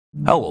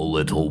Hello,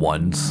 little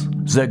ones.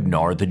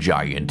 Zegnar the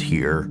Giant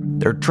here.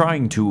 They're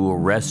trying to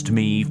arrest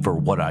me for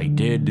what I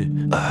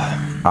did.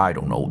 I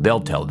don't know. They'll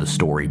tell the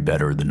story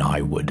better than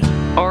I would.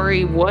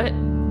 Ari,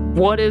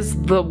 what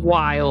is the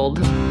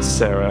wild?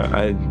 Sarah,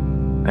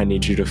 I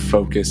need you to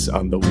focus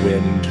on the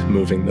wind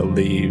moving the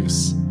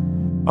leaves,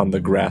 on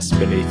the grass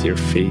beneath your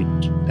feet.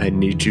 I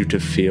need you to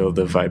feel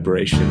the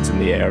vibrations in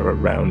the air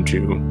around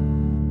you.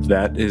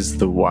 That is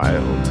the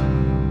wild,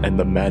 and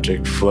the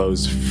magic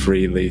flows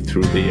freely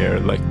through the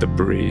air like the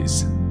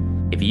breeze.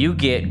 If you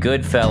get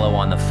Goodfellow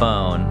on the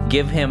phone,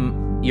 give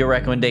him your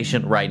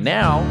recommendation right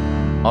now,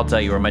 I'll tell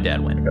you where my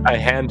dad went. I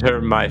hand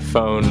her my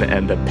phone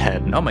and a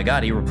pen. Oh my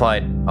god, he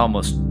replied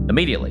almost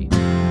immediately.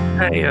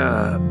 Hey,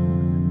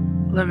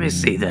 let me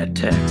see that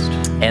text.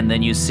 And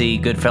then you see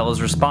Goodfellow's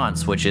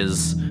response, which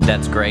is,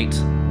 that's great.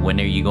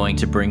 When are you going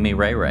to bring me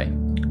Ray Ray?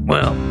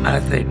 Well, I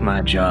think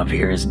my job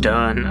here is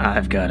done.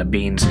 I've got a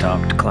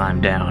beanstalk to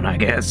climb down, I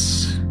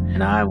guess.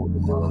 And I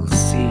will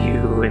see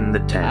you in the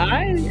town.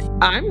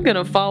 I'm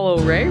gonna follow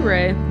Ray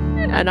Ray.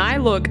 And I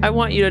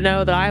want you to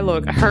know that I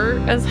look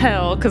hurt as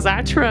hell because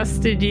I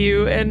trusted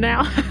you and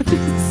now I'm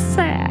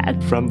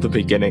sad. From the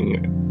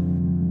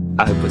beginning,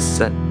 I was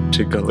sent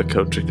to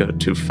Gullah-Kotrika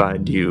to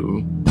find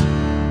you,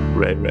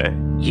 Ray Ray.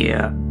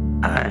 Yeah,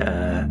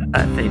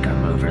 I think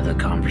I'm over the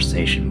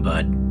conversation,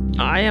 bud.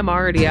 I am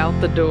already out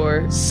the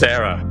door.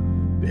 Sarah,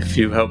 if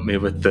you help me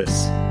with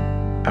this,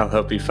 I'll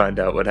help you find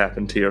out what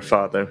happened to your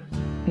father.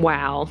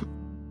 Wow.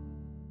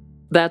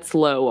 That's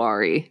low,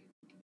 Ari.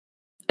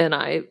 And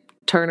I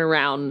turn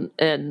around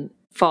and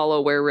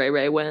follow where Ray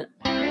Ray went.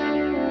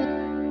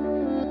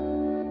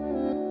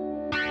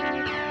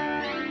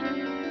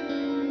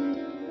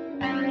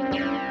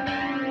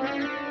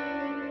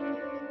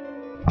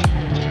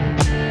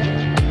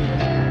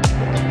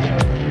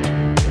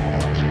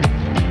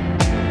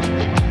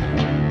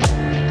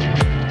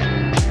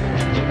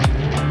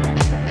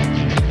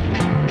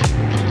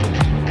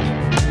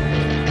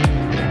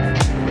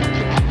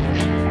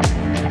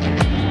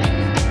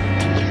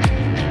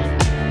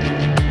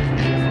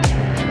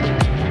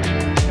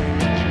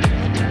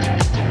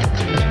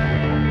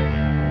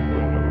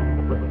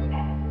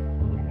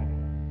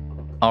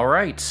 All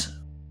right.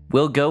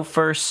 We'll go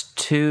first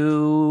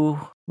to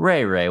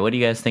Ray Ray. What do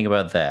you guys think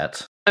about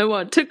that? I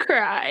want to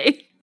cry.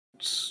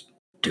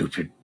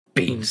 Stupid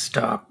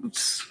beanstalk,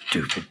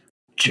 stupid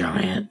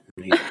giant,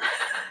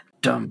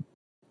 dumb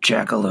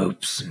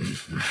jackalopes.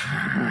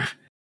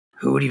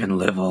 Who would even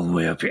live all the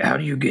way up here? How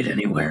do you get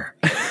anywhere?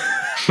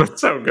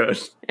 That's so good.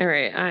 All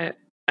right,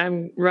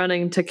 I'm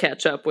running to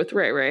catch up with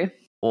Ray Ray.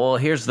 Well,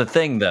 here's the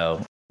thing,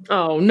 though.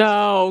 Oh,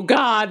 no.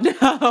 God,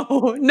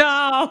 no.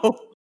 No.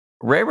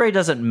 Ray Ray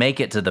doesn't make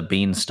it to the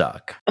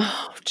beanstalk.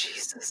 Oh,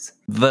 Jesus.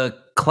 The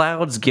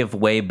clouds give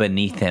way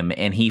beneath him,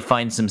 and he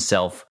finds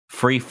himself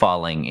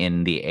free-falling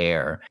in the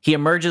air. He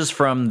emerges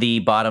from the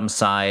bottom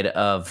side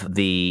of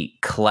the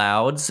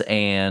clouds,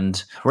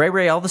 and Ray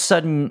Ray, all of a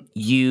sudden,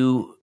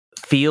 you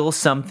feel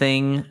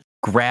something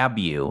grab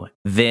you.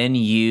 Then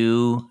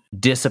you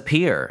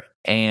disappear.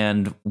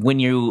 And when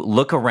you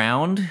look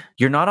around,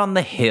 you're not on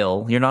the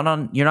hill. You're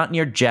not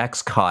near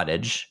Jack's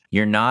cottage.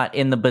 You're not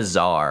in the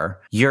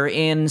bazaar. You're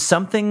in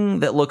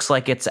something that looks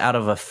like it's out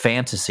of a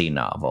fantasy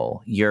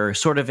novel. You're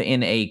sort of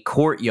in a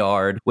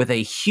courtyard with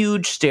a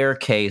huge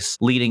staircase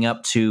leading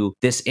up to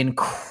this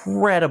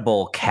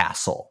incredible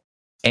castle.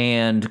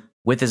 And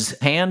with his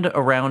hand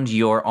around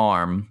your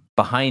arm,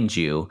 behind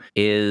you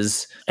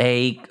is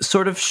a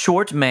sort of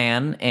short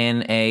man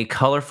in a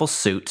colorful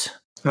suit.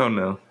 Oh,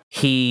 no.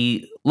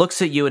 He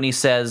looks at you and he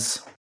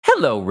says,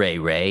 "Hello, Ray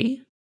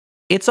Ray.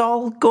 It's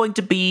all going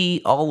to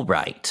be all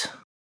right.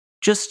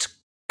 Just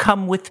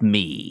come with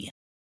me."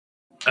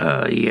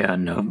 Yeah,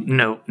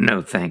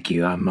 no, thank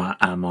you. I'm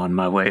on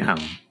my way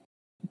home.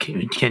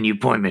 Can you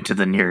point me to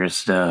the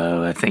nearest,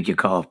 I think you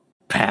call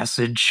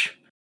passage?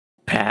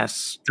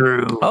 Pass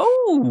through?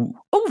 Oh,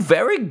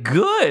 very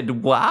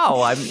good.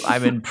 Wow,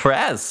 I'm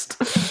impressed.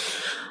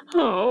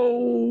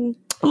 Oh.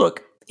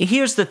 Look,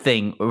 here's the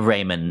thing,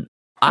 Raymond.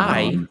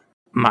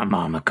 My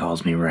mama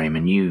calls me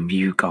Raymond.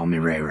 You call me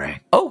Ray Ray.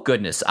 Oh,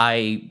 goodness.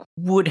 I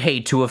would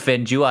hate to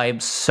offend you. I am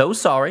so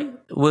sorry.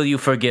 Will you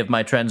forgive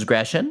my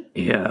transgression?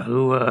 Yeah,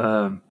 who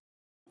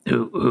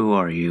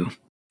are you?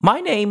 My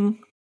name,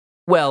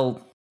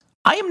 well,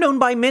 I am known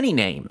by many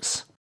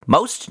names.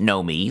 Most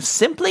know me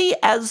simply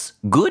as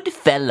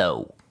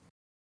Goodfellow.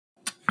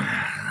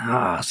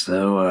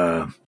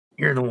 So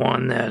you're the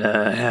one that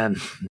had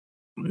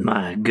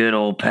my good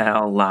old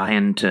pal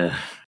lying to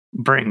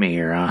bring me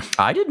here, huh?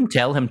 I didn't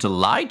tell him to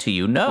lie to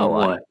you,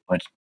 no.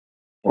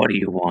 What do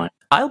you want?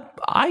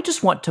 I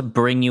just want to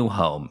bring you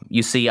home.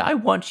 You see, I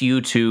want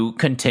you to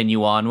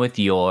continue on with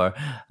your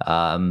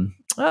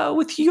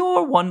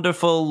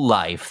wonderful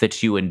life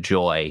that you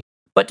enjoy.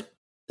 But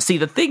see,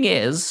 the thing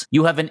is,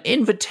 you have an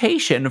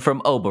invitation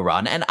from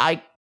Oberon, and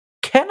I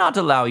cannot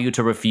allow you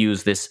to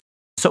refuse this.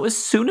 So as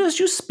soon as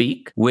you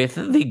speak with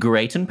the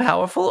great and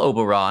powerful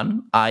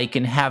Oberon, I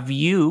can have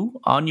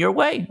you on your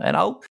way, and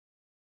I'll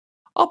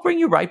bring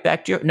you right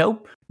back to your...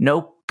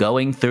 No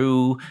going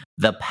through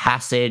the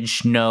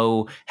passage,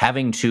 no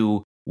having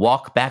to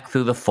walk back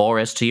through the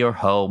forest to your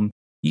home.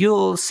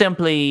 You'll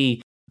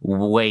simply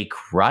wake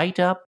right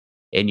up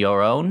in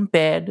your own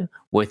bed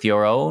with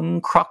your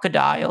own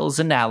crocodiles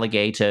and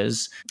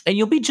alligators, and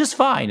you'll be just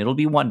fine. It'll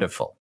be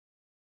wonderful.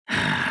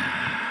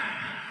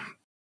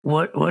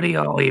 What do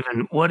y'all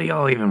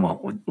even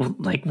want?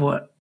 Like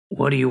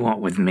what do you want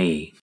with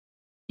me?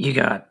 You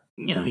got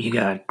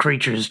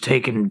creatures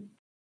taking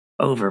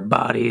over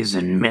bodies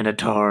and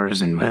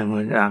minotaurs, and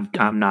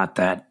I'm not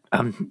that.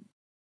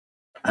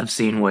 I've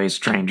seen way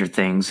stranger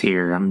things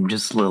here. I'm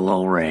just little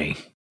old Ray.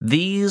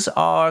 These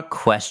are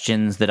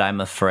questions that I'm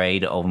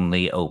afraid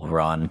only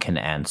Oberon can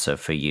answer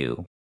for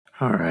you.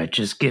 All right,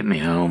 just get me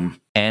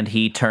home. And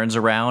he turns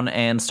around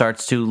and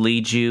starts to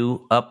lead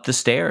you up the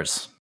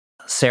stairs.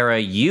 Sarah,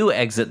 you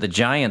exit the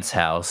giant's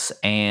house,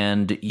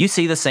 and you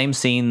see the same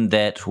scene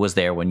that was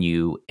there when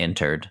you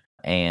entered.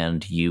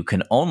 And you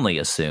can only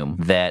assume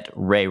that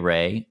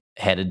Ray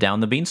headed down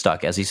the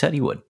beanstalk as he said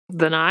he would.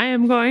 Then I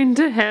am going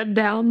to head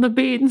down the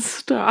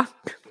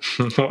beanstalk.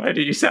 Why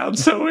do you sound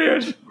so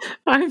weird?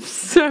 I'm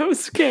so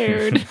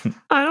scared.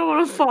 I don't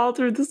want to fall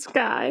through the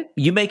sky.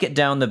 You make it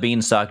down the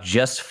beanstalk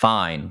just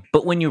fine,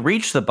 but when you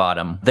reach the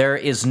bottom, there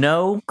is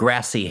no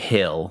grassy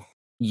hill.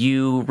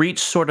 You reach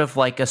sort of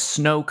like a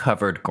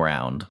snow-covered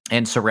ground,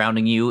 and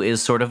surrounding you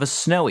is sort of a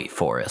snowy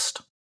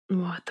forest.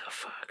 What the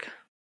fuck?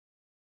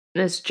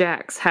 Is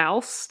Jack's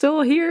house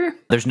still here?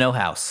 There's no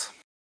house.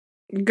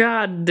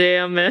 God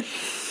damn it.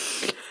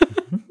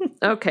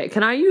 Okay,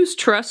 can I use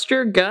Trust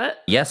Your Gut?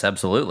 Yes,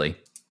 absolutely.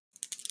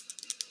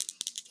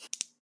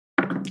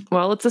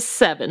 Well, it's a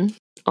 7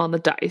 on the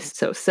dice,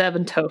 so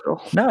 7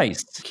 total.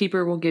 Nice.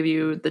 Keeper will give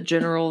you the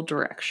general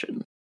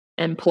direction,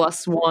 and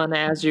 +1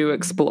 as you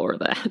explore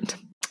that.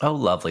 Oh,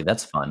 lovely.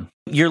 That's fun.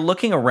 You're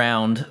looking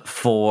around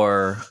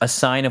for a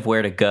sign of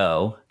where to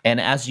go, and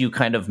as you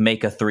kind of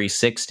make a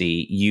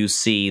 360, you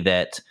see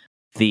that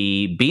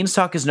the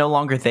beanstalk is no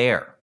longer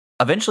there.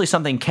 Eventually,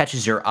 something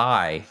catches your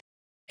eye,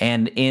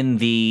 and in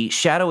the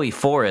shadowy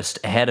forest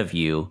ahead of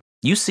you,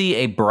 you see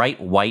a bright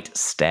white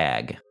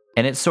stag,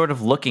 and it's sort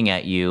of looking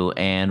at you,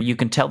 and you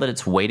can tell that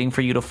it's waiting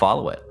for you to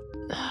follow it.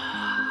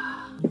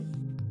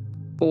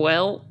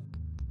 Well,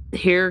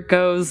 here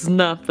goes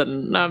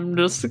nothing. I'm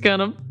just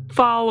gonna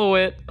follow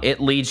it.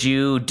 It leads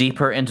you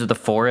deeper into the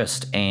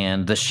forest,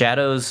 and the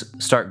shadows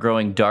start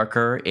growing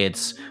darker.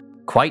 It's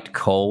quite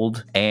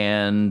cold,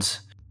 and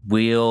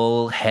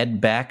we'll head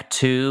back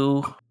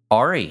to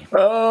Ari.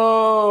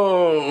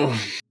 Oh!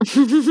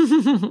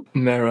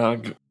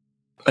 Merog,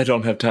 I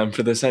don't have time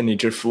for this. I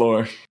need your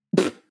floor.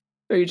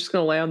 Are you just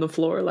gonna lay on the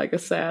floor like a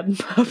sad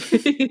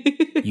puppy?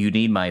 You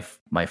need my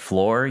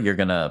floor? You're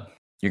gonna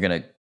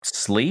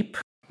sleep?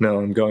 No,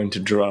 I'm going to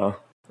draw,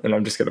 and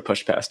I'm just going to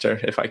push past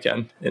her, if I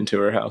can, into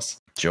her house.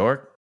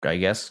 Sure, I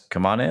guess.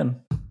 Come on in.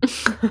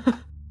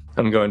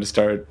 I'm going to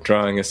start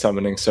drawing a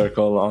summoning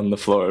circle on the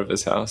floor of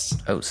his house.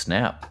 Oh,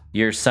 snap.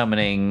 You're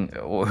summoning...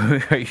 What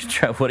are you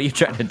trying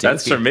to do?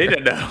 That's for me to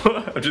know.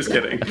 I'm just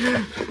kidding.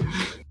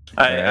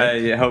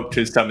 I hope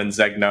to summon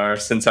Zegnar,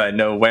 since I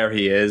know where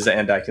he is,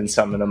 and I can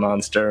summon a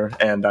monster,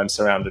 and I'm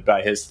surrounded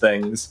by his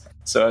things.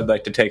 So I'd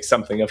like to take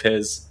something of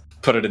his,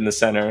 put it in the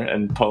center,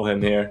 and pull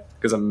him here,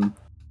 because I'm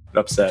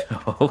upset.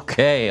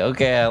 Okay,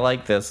 I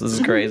like this. This is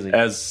crazy.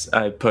 As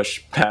I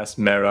push past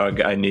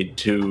Merog, I need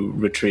to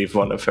retrieve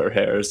one of her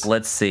hairs.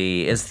 Let's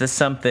see. Is this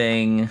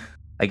something...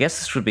 I guess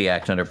this would be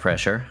act under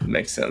pressure.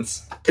 Makes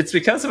sense. It's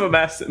because of a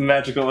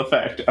magical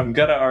effect. I'm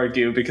gonna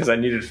argue because I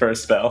need it for a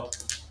spell.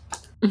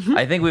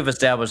 I think we've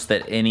established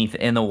that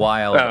in the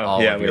wild,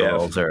 all of your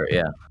rolls are...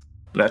 Yeah.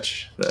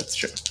 That's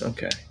true.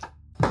 Okay.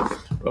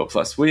 Roll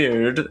plus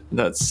weird.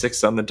 That's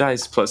 6 on the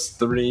dice. Plus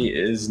 3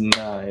 is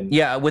 9.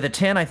 Yeah, with a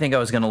 10, I think I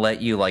was going to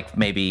let you,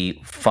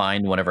 maybe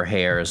find one of her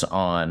hairs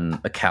on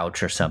a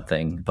couch or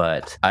something.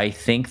 But I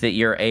think that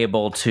you're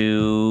able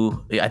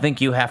to... I think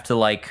you have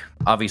to,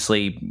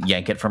 obviously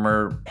yank it from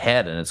her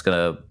head, and it's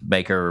going to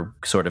make her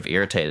sort of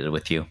irritated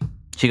with you.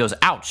 She goes,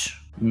 ouch!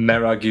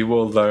 Merog, you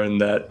will learn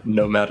that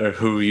no matter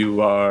who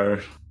you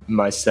are,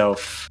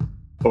 myself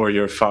or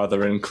your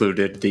father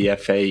included, the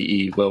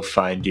FAE will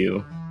find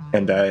you.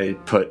 And I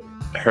put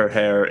her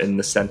hair in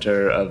the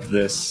center of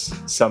this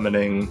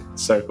summoning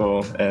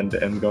circle and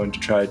am going to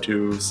try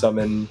to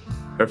summon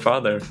her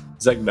father,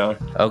 Zegnar.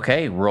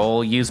 Okay,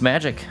 roll use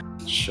magic.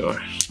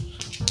 Sure.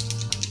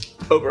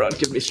 Oberon,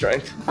 give me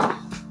strength.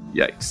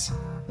 Yikes.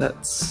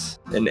 That's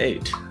an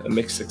 8, a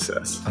mixed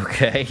success.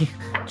 Okay,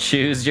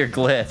 choose your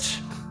glitch.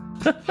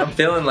 I'm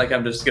feeling like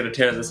I'm just going to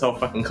tear this whole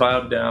fucking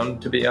cloud down,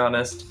 to be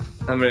honest.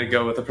 I'm going to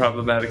go with a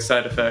problematic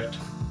side effect.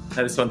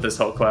 I just want this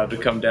whole cloud to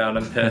come down.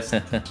 I'm pissed.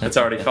 It's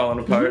already fallen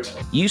apart.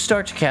 You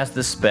start to cast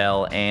the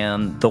spell,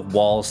 and the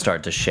walls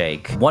start to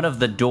shake. One of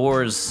the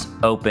doors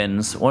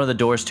opens. One of the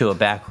doors to a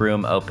back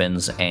room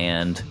opens,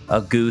 and a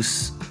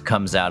goose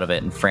comes out of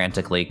it and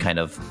frantically kind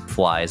of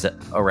flies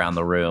around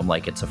the room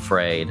like it's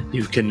afraid.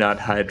 You cannot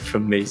hide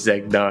from me,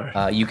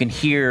 Zegnar. You can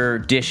hear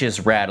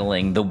dishes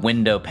rattling, the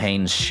window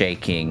panes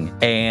shaking,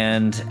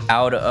 and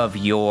out of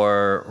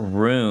your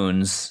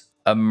runes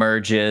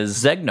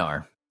emerges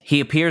Zegnar. He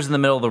appears in the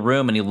middle of the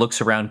room and he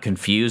looks around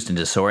confused and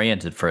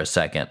disoriented for a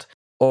second.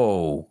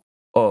 Oh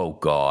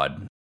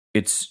God.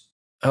 It's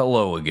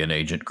hello again,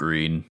 Agent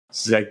Green.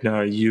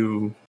 Zegnar,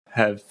 you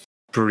have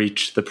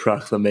breached the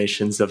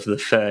proclamations of the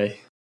Fae.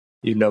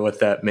 You know what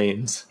that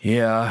means.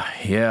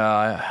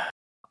 Yeah,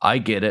 I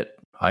get it.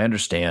 I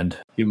understand.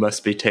 You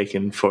must be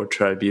taken for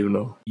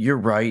tribunal. You're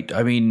right.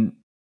 I mean,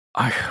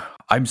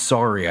 I'm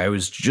sorry. I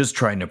was just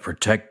trying to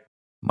protect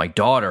my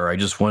daughter. I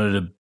just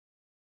wanted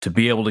to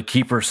be able to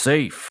keep her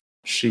safe.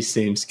 She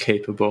seems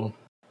capable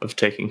of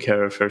taking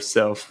care of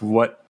herself.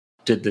 What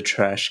did the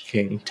Trash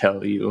King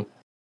tell you?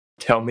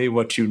 Tell me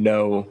what you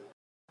know,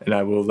 and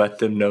I will let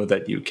them know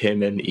that you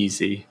came in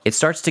easy. It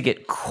starts to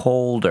get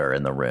colder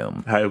in the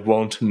room. I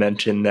won't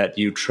mention that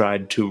you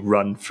tried to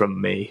run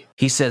from me.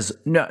 He says,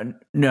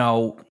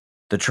 no,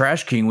 the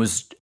Trash King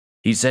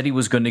he said he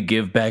was going to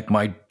give back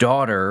my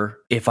daughter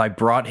if I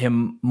brought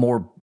him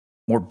more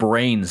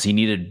brains. He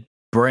needed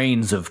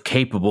brains of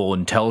capable,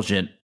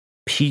 intelligent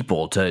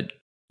people to,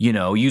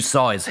 you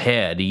saw his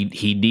head.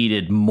 He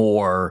needed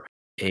more.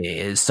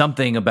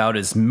 Something about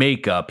his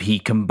makeup. He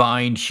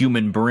combined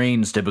human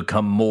brains to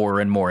become more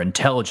and more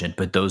intelligent,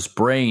 but those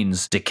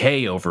brains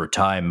decay over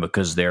time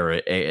because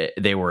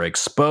they were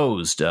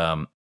exposed.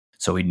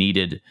 So he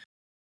needed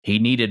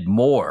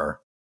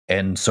more,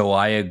 and so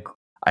I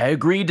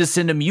agreed to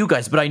send him you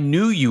guys. But I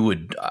knew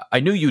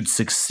you'd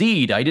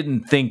succeed.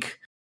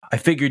 I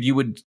figured you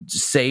would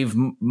save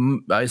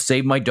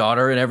my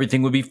daughter and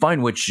everything would be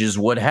fine, which is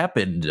what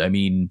happened. I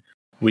mean,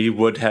 we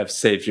would have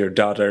saved your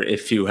daughter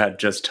if you had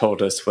just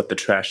told us what the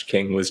Trash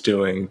King was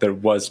doing. There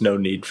was no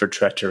need for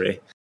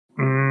treachery.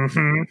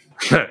 Mm-hmm.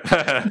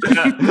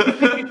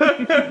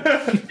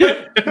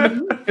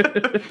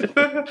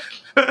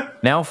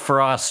 Now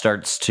Frost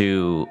starts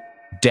to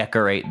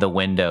decorate the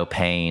window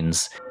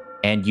panes,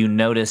 and you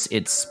notice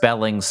it's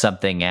spelling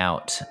something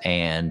out,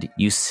 and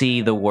you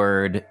see the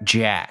word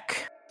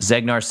Jack.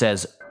 Zegnar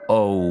says,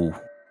 oh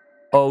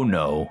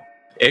no.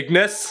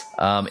 Ignis?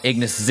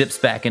 Ignis zips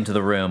back into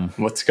the room.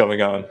 What's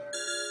going on?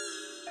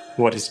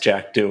 What is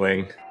Jack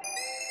doing?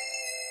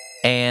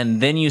 And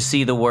then you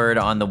see the word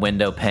on the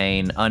window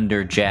pane.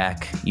 Under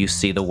Jack, you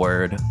see the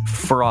word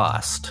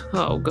Frost.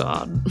 Oh,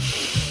 God.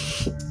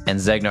 And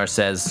Zegnar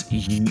says,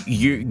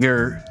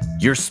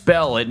 your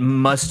spell, it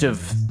must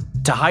have...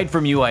 To hide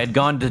from you, I had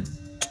gone to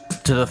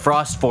the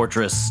Frost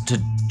Fortress.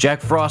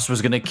 Jack Frost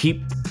was going to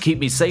keep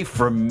me safe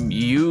from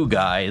you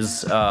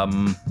guys.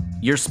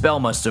 Your spell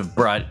must have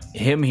brought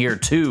him here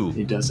too.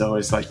 He does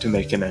always like to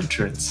make an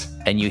entrance.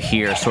 And you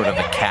hear sort of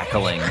a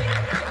cackling.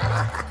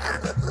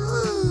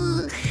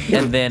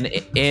 And then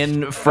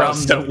in from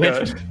so the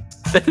window.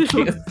 Thank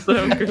you.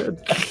 So good.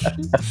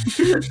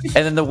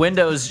 And then the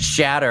windows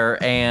shatter,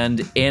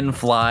 and in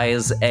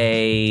flies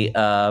a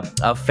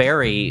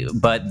fairy,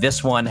 but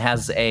this one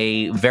has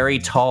a very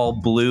tall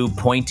blue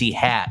pointy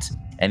hat,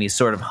 and he's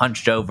sort of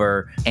hunched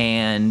over,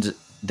 and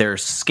their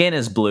skin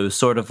is blue,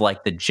 sort of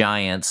like the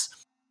giants.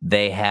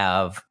 They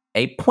have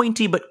a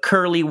pointy but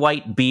curly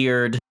white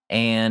beard,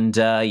 and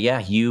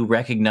you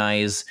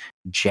recognize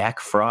Jack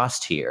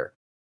Frost here.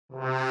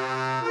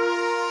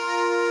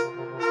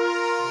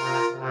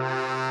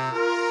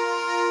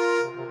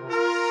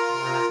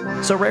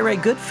 So Ray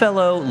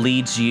Goodfellow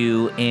leads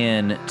you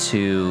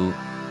into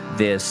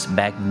this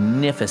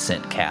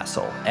magnificent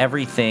castle.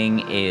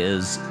 Everything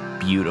is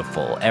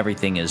beautiful.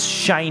 Everything is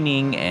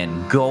shining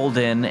and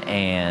golden,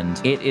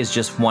 and it is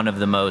just one of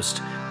the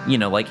most,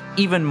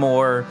 even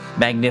more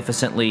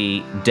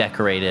magnificently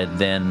decorated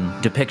than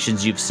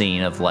depictions you've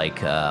seen of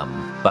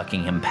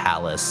Buckingham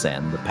Palace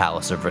and the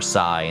Palace of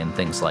Versailles and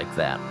things like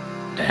that.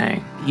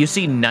 Dang. You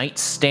see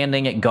knights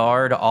standing at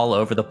guard all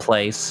over the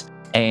place.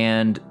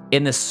 And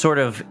in this sort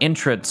of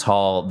entrance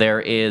hall, there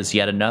is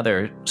yet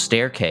another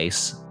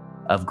staircase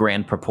of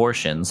grand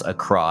proportions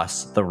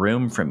across the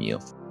room from you.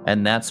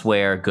 And that's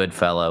where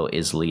Goodfellow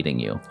is leading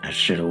you. I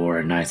should have wore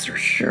a nicer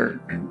shirt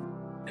and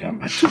got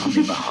my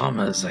Tommy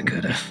Bahamas. I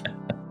could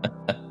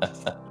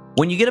have.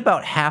 When you get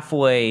about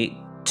halfway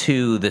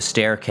to the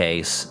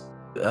staircase,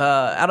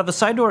 out of a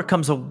side door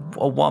comes a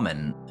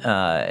woman.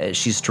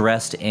 She's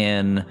dressed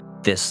in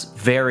this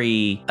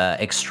very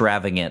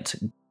extravagant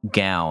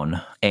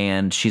gown,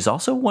 and she's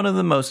also one of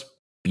the most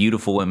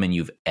beautiful women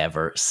you've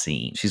ever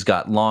seen. She's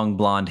got long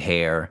blonde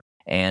hair,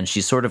 and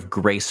she's sort of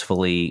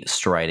gracefully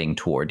striding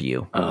toward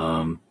you.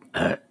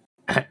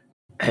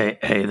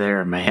 Hey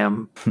there,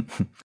 ma'am.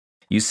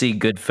 You see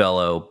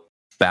Goodfellow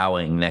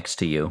bowing next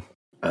to you.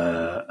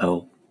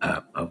 And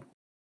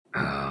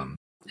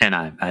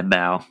I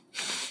bow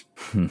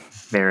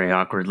very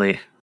awkwardly.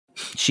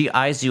 She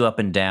eyes you up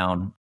and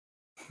down.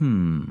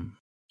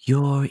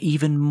 You're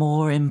even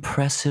more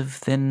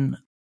impressive than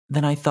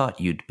I thought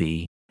you'd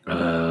be.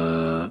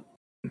 Thank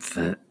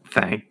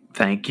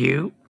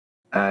you.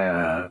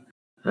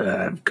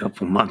 a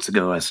couple months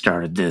ago, I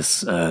started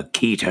this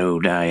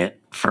keto diet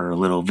for a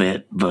little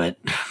bit, but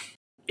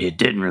it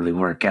didn't really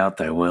work out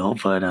that well.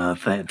 But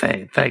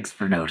thanks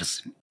for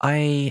noticing.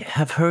 I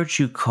have heard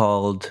you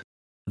called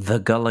the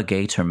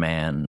Gulligator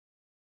Man.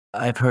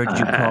 I've heard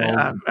you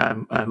called...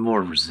 I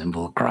more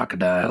resemble a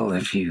crocodile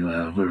if you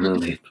were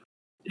really...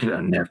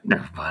 never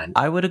mind.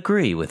 I would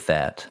agree with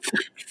that.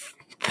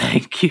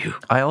 Thank you.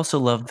 I also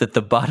love that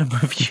the bottom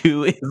of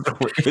you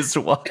is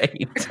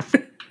white.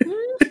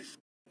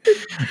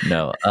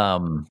 No.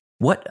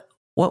 What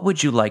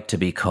would you like to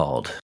be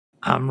called?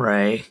 I'm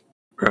Ray.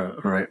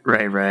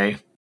 Ray.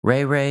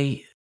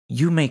 Ray,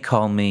 you may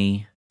call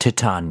me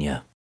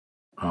Titania.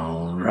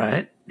 All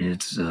right.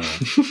 It's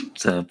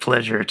a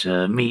pleasure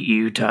to meet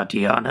you,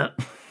 Tatiana.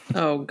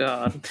 Oh,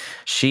 God.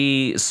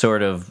 She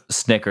sort of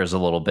snickers a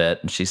little bit,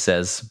 and she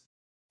says,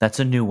 "That's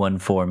a new one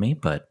for me,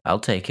 but I'll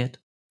take it."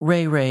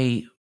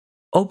 Ray,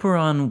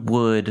 Oberon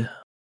would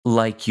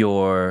like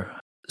your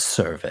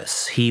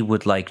service. He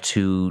would like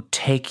to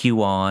take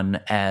you on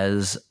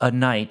as a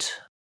knight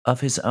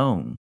of his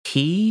own.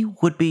 He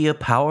would be a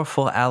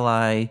powerful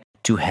ally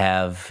to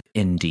have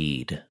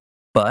indeed.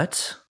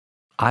 But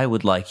I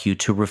would like you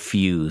to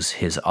refuse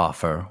his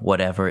offer,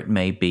 whatever it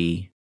may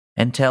be,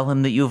 and tell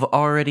him that you've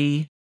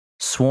already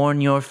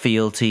sworn your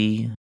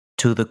fealty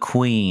to the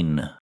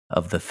queen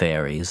of the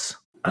fairies.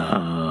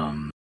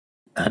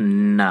 A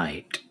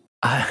knight.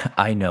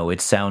 I know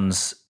it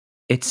sounds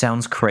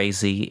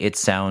crazy. It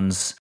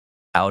sounds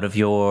out of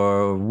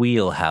your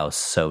wheelhouse,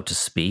 so to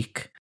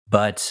speak.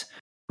 But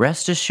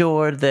rest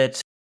assured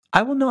that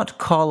I will not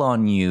call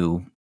on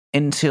you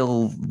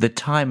until the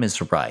time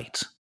is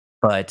right.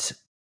 But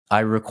I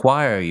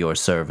require your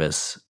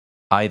service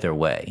either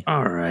way.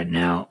 All right,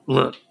 now,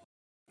 look.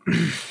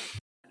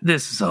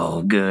 This is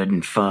all good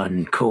and fun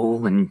and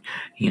cool, and,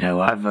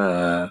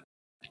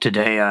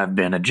 today I've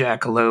been a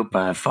jackalope,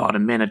 I've fought a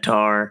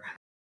minotaur,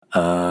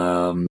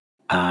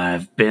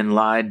 I've been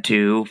lied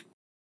to,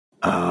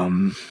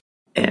 and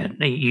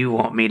you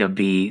want me to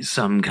be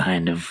some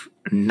kind of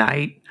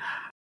knight?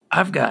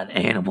 I've got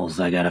animals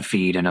I gotta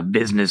feed and a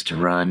business to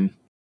run.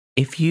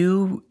 If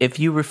you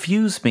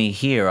refuse me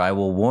here, I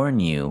will warn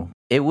you.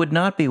 It would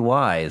not be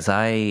wise.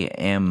 I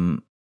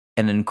am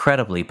an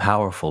incredibly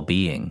powerful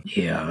being.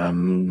 Yeah,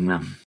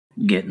 I'm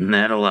getting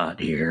that a lot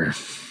here.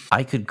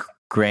 I could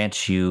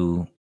grant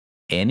you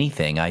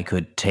anything. I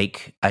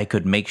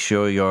could make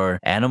sure your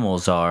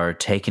animals are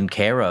taken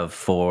care of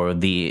for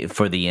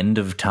the end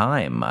of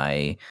time.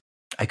 I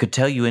could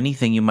tell you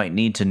anything you might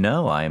need to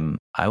know.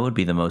 I would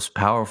be the most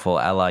powerful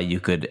ally you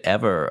could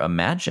ever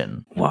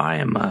imagine.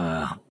 Why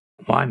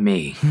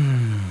me?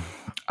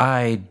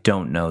 I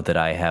don't know that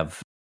I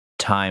have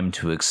time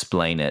to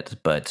explain it,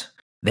 but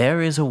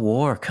there is a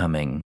war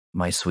coming,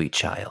 my sweet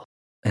child,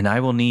 and I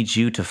will need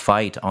you to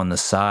fight on the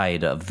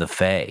side of the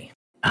Fae.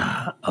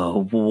 A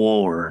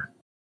war.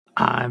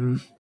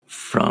 I'm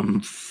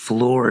from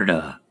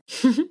Florida.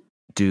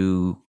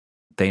 Do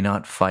they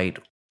not fight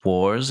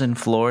wars in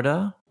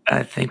Florida?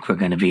 I think we're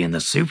going to be in the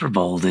Super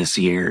Bowl this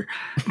year,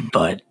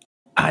 but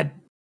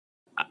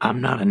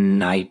I'm not a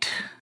knight.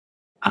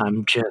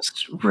 I'm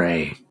just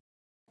Ray.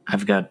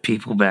 I've got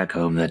people back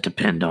home that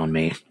depend on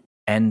me.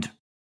 And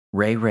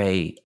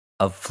Ray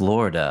of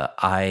Florida,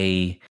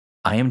 I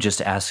am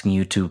just asking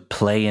you to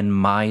play in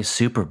my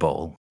Super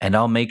Bowl, and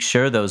I'll make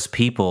sure those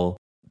people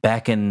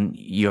back in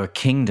your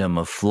kingdom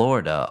of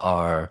Florida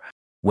are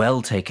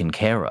well taken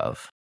care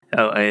of.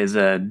 Oh, is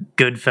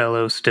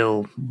Goodfellow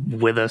still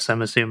with us,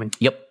 I'm assuming?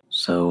 Yep.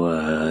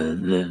 So,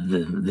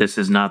 this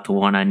is not the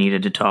one I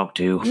needed to talk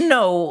to.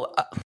 No,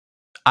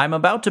 I'm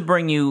about to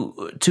bring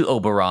you to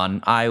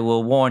Oberon. I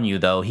will warn you,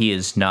 though, he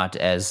is not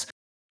as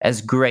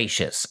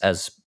gracious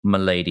as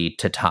Milady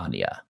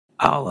Titania.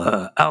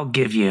 I'll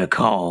give you a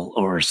call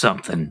or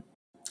something.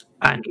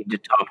 I need to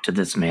talk to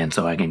this man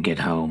so I can get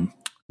home.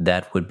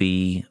 That would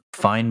be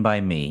fine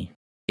by me.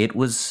 It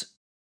was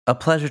a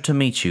pleasure to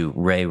meet you,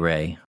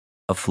 Ray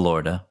of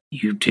Florida.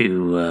 You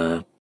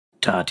too,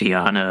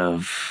 Tatiana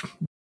of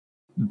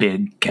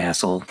Big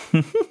Castle.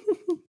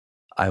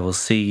 I will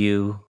see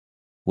you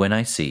when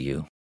I see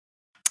you.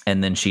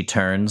 And then she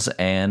turns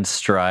and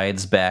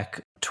strides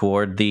back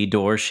toward the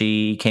door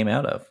she came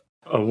out of.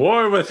 A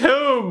war with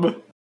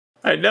whom?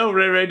 I know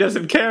Ray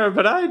doesn't care,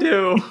 but I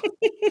do.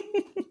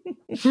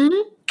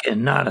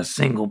 Can not a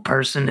single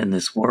person in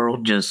this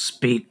world just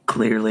speak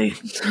clearly?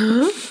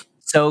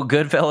 So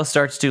Goodfellow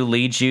starts to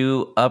lead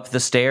you up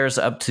the stairs,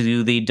 up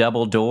to the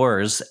double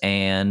doors,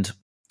 and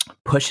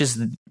pushes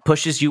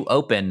you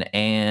open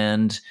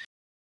and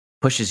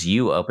pushes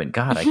you open.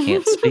 God, I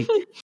can't speak.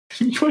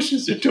 He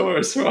pushes your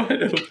doors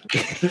wide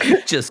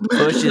open. Just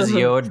pushes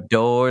your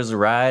doors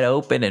right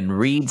open and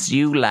reads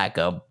you like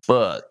a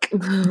book.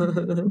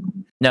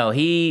 No,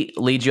 he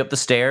leads you up the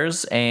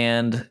stairs,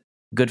 and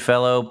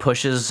Goodfellow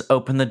pushes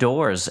open the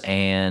doors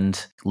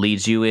and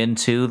leads you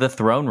into the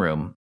throne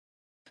room.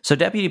 So,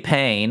 Deputy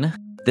Payne,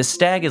 the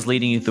stag is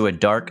leading you through a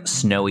dark,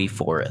 snowy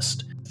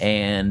forest,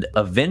 and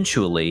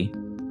eventually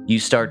you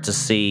start to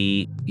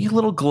see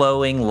little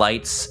glowing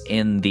lights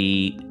in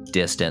the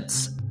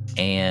distance.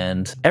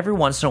 And every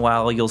once in a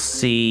while, you'll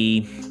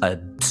see a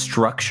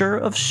structure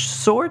of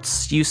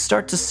sorts. You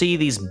start to see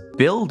these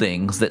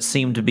buildings that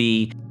seem to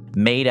be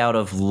made out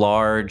of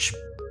large,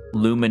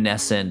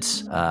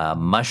 luminescent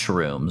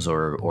mushrooms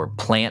or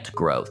plant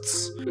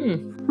growths.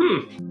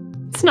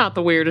 It's not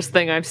the weirdest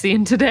thing I've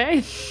seen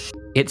today.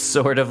 It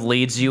sort of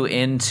leads you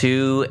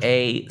into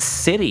a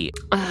city.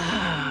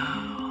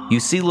 You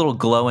see little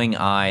glowing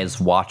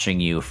eyes watching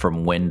you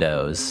from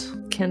windows.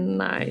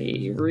 Can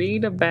I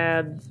read a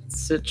bad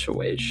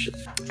situation?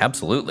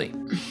 Absolutely.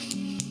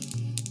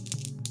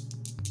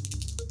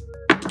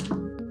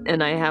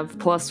 And I have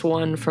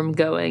 +1 from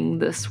going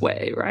this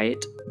way,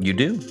 right? You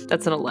do.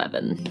 That's an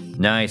 11.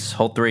 Nice.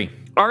 Hold 3.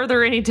 Are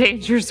there any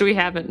dangers we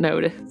haven't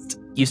noticed?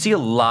 You see a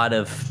lot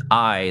of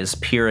eyes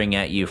peering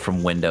at you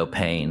from window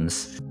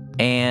panes.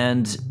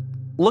 And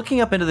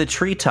looking up into the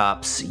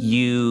treetops,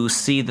 you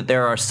see that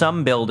there are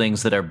some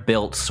buildings that are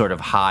built sort of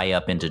high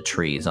up into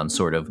trees on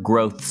sort of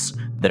growths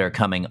that are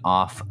coming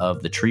off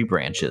of the tree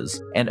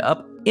branches. And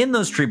up in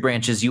those tree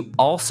branches, you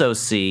also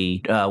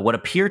see what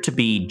appear to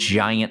be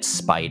giant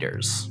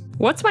spiders.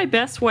 What's my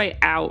best way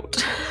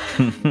out?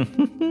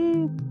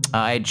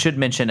 I should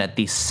mention at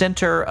the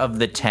center of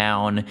the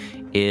town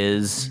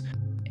is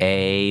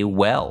a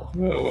well.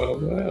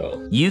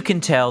 Well. You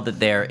can tell that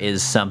there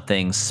is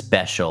something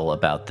special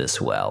about this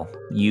well.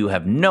 You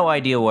have no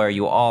idea where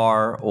you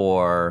are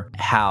or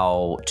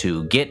how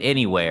to get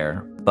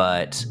anywhere,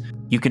 but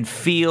you can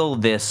feel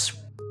this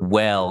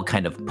well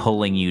kind of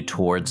pulling you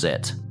towards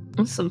it.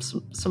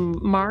 Some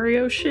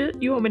Mario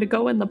shit? You want me to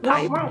go in the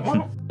pipe?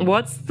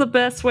 What's the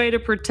best way to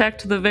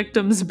protect the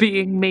victims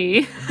being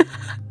me?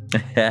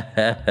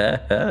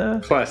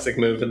 Classic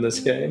move in this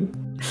game.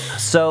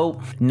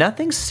 So,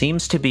 nothing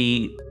seems to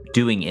be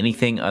doing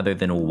anything other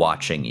than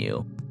watching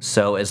you.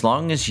 So, as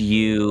long as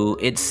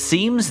it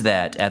seems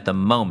that at the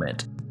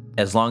moment,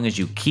 as long as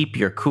you keep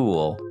your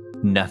cool,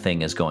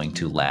 nothing is going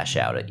to lash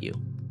out at you.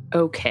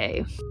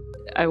 Okay.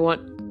 I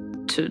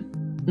want to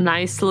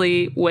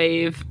nicely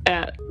wave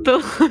at the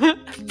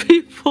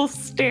people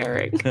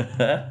staring.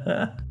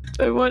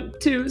 I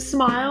want to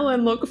smile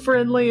and look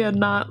friendly and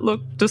not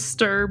look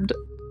disturbed.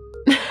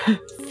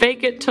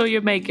 Fake it till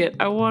you make it.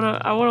 I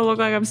wanna look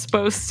like I'm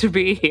supposed to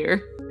be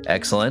here.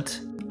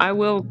 Excellent. I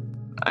will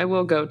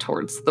go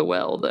towards the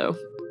well though.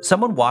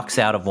 Someone walks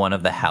out of one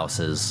of the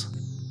houses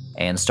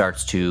and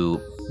starts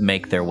to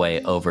make their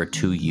way over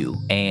to you.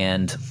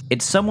 And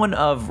it's someone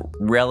of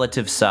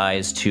relative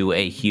size to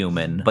a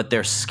human, but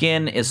their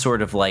skin is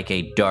sort of like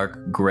a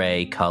dark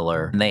gray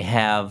color. And they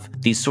have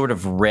these sort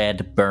of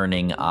red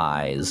burning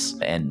eyes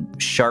and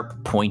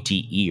sharp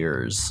pointy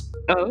ears.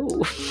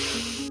 Oh.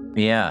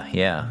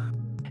 Yeah.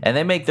 And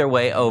they make their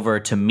way over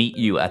to meet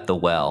you at the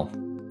well.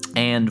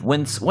 And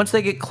once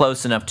they get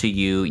close enough to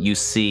you, you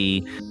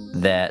see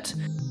that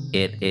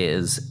it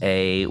is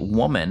a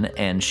woman,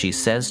 and she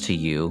says to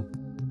you,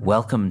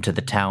 "Welcome to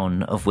the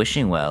town of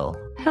Wishingwell.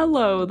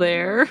 Hello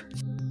there.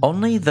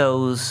 Only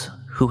those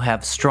who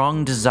have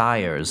strong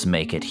desires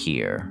make it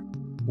here.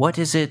 What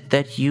is it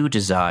that you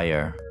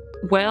desire?"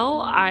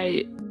 Well,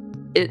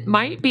 it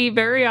might be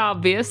very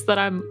obvious that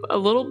I'm a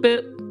little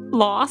bit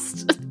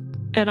lost,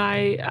 and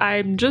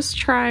I'm just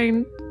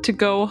trying to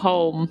go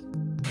home.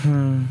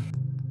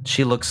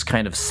 She looks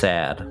kind of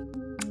sad.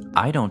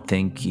 I don't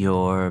think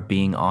you're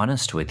being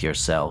honest with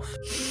yourself.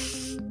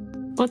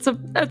 That's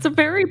a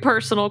very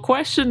personal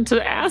question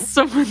to ask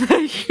someone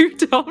that you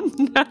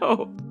don't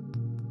know.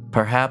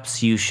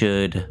 Perhaps you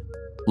should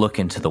look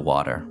into the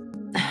water.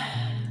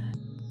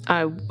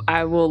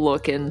 I will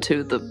look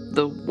into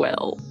the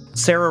well.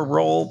 Sarah,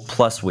 roll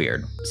plus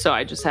weird. So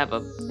I just have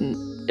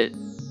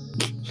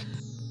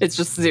it's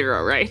just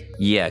 0, right?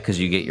 Yeah, because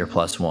you get your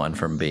 +1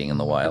 from being in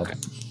the wild. Okay.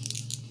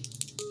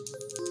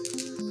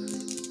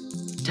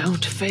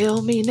 Don't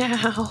fail me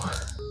now.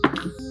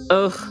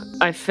 Ugh,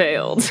 I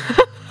failed.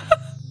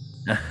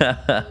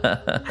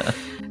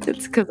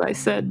 It's because I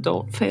said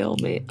don't fail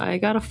me. I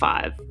got a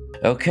 5.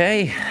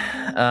 Okay.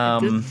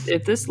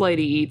 If this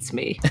lady eats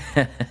me,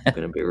 I'm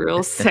going to be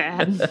real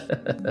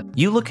sad.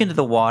 You look into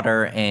the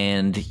water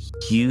and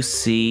you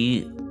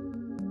see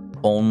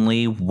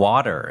only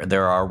water.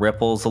 There are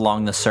ripples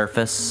along the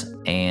surface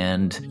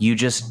and you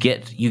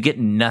get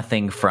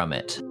nothing from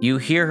it. You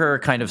hear her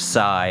kind of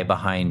sigh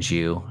behind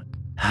you.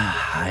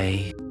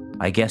 I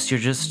guess you're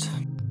just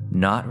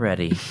not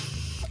ready.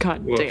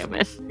 God damn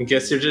it. I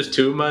guess you're just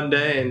too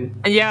mundane.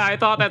 Yeah, I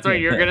thought that's what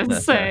you were going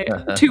to say.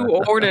 Too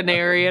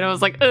ordinary. And I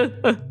was like,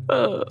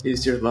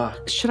 Use your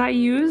luck. Should I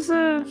use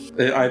a...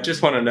 I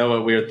just want to know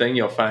what weird thing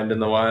you'll find in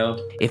the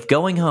wild. If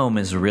going home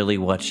is really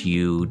what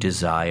you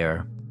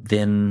desire,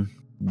 then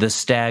the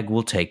stag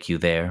will take you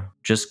there.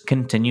 Just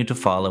continue to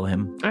follow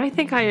him. I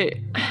think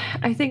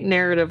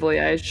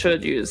narratively I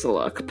should use the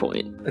luck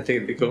point. I think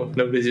it'd be cool.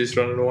 Nobody's used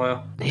one in a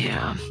while.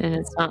 Yeah, and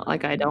it's not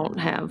like I don't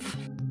have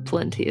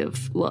plenty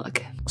of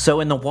luck. So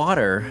in the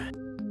water,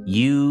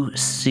 you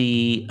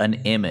see an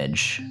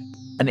image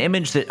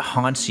that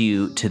haunts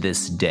you to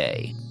this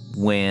day.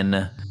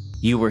 When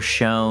You were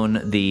shown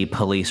the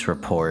police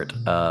report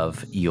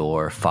of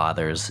your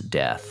father's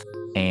death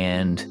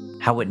and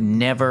how it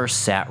never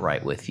sat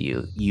right with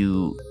you.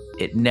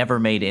 It never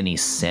made any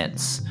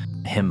sense,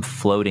 him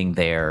floating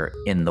there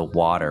in the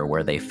water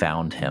where they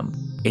found him.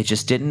 It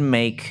just didn't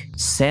make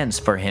sense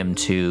for him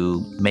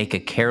to make a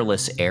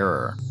careless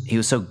error. He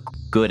was so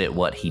good at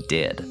what he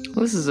did.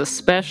 This is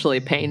especially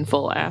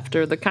painful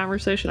after the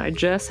conversation I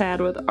just had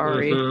with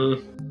Ari.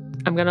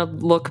 Mm-hmm. I'm gonna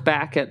look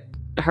back at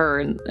her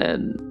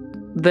and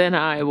then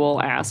I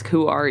will ask,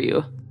 who are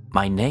you?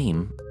 My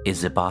name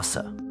is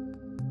Ibasa.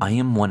 I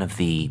am one of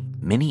the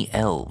many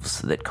elves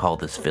that call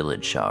this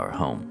village our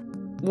home.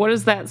 What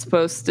is that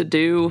supposed to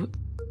do?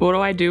 What do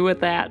I do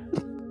with that?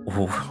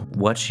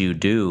 What you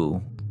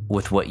do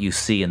with what you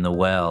see in the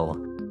well,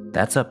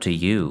 that's up to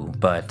you.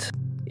 But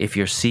if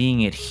you're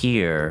seeing it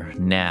here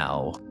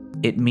now,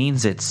 it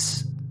means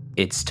it's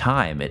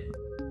time.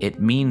 It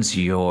means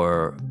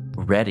you're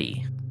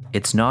ready.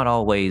 It's not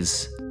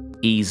always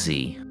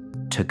easy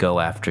to go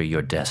after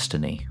your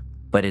destiny,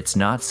 but it's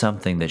not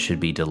something that should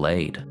be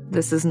delayed.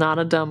 This is not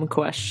a dumb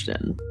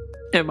question.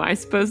 Am I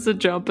supposed to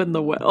jump in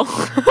the well?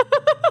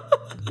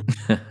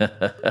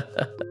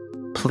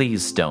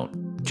 Please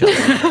don't jump.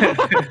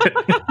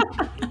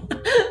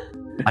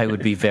 I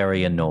would be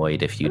very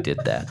annoyed if you did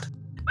that.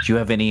 Do you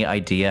have any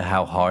idea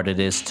how hard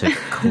it is to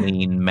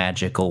clean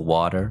magical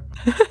water?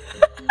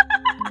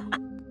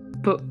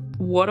 But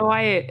what do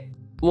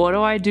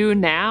I do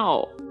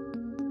now?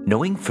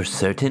 Knowing for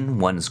certain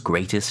one's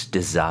greatest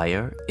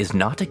desire is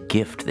not a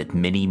gift that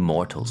many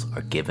mortals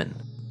are given.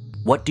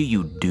 What do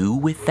you do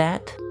with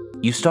that?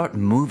 You start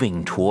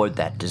moving toward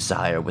that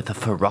desire with a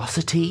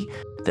ferocity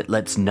that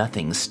lets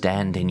nothing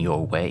stand in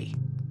your way.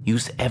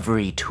 Use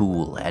every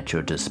tool at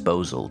your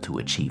disposal to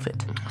achieve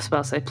it. I was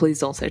about to say, please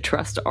don't say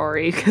trust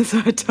Ari, because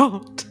I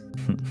don't.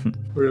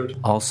 Rude.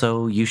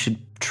 Also, you should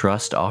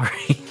trust Ari.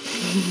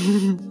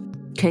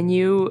 Can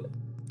you...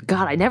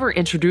 God, I never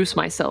introduced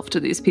myself to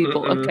these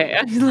people. Mm-mm. Okay,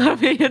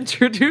 let me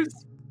introduce.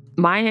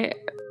 My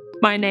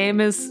name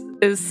is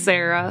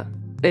Sarah.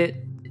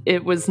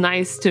 It was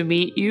nice to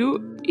meet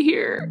you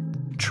here.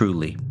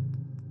 Truly.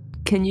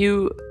 Can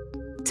you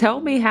tell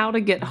me how to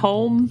get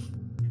home?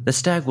 The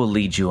stag will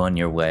lead you on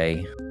your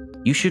way.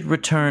 You should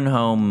return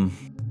home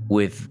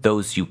with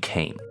those you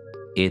came.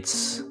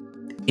 It's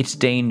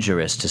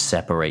dangerous to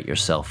separate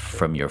yourself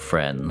from your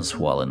friends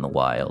while in the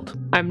wild.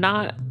 I'm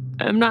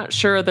not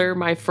sure they're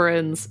my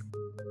friends.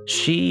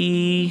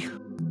 She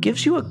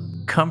gives you a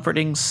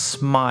comforting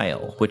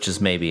smile, which is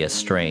maybe a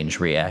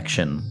strange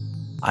reaction.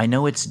 I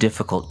know it's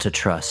difficult to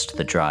trust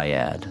the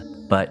Dryad,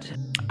 but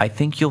I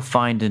think you'll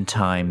find in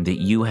time that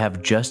you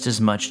have just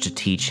as much to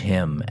teach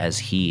him as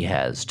he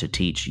has to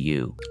teach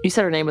you. You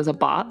said her name was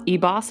Ibasa?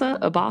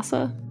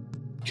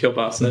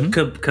 Kielbasa.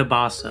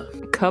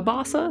 Kabasa.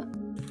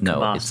 Kabasa? No,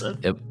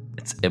 Ibasa.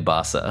 it's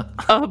Ibasa.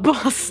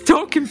 Ibasa,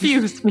 don't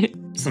confuse me.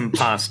 Some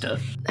pasta.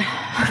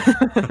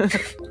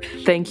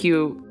 Thank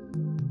you,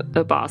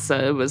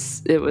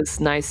 Ibasa. It was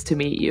nice to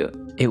meet you.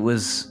 It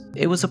was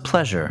a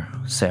pleasure,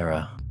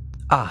 Sarah.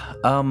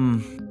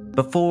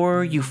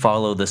 Before you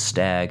follow the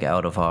stag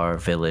out of our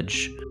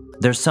village,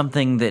 there's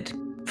something that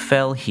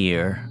fell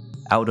here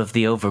out of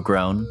the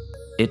overgrown.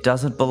 It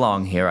doesn't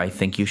belong here. I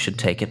think you should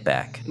take it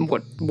back.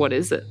 What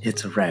is it?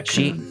 It's a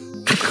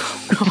raccoon.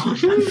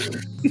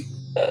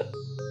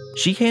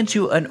 She hands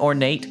you an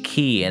ornate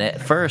key, and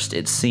at first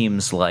it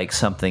seems like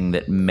something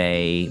that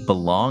may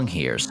belong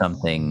here,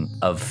 something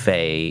of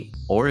Fey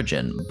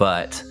origin,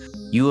 but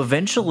you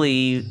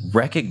eventually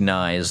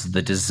recognize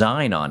the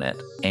design on it,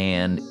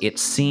 and it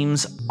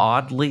seems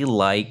oddly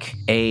like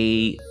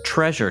a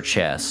treasure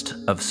chest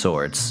of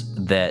sorts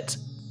that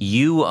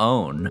you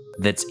own,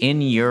 that's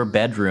in your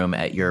bedroom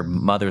at your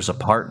mother's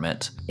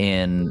apartment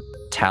in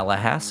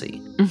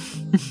Tallahassee.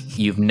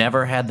 You've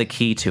never had the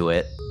key to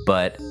it,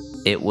 but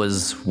it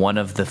was one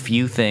of the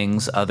few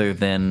things other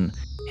than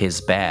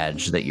his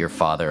badge that your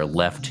father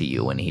left to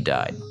you when he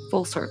died.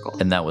 Full circle.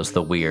 And that was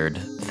the weird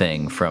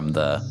thing from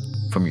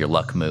your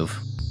luck move.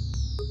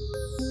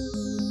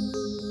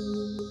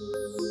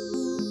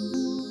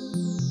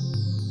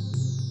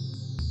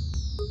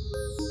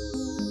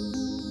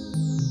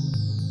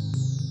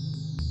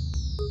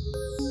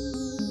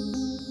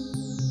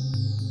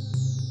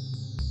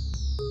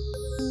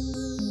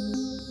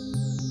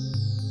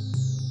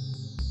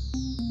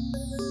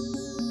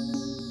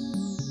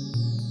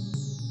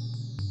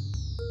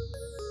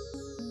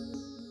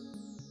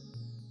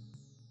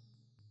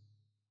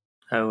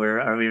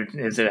 Oh,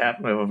 is it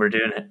happening? We're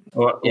doing it.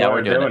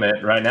 We're doing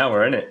it. Right now,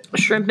 we're in it.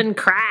 Shrimp and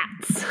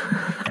crats.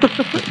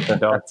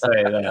 Don't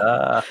say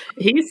that.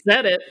 He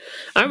said it.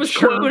 I was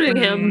quoting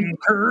him.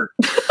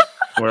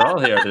 We're all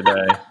here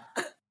today.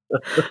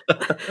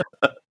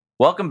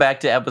 Welcome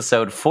back to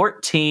episode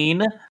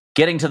 14,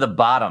 Getting to the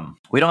Bottom.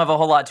 We don't have a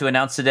whole lot to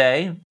announce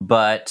today,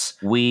 but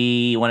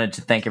we wanted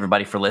to thank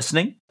everybody for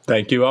listening.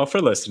 Thank you all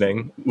for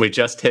listening. We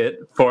just hit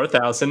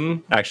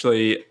 4,000,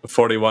 actually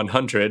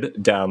 4,100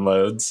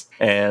 downloads,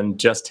 and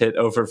just hit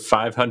over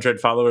 500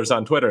 followers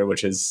on Twitter,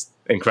 which is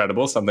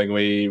incredible, something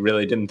we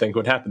really didn't think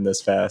would happen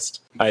this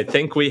fast. I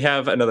think we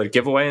have another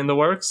giveaway in the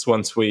works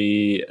once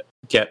we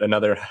get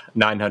another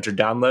 900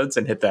 downloads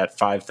and hit that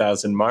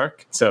 5,000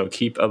 mark. So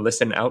keep a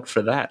listen out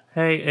for that.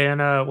 Hey, and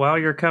while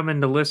you're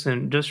coming to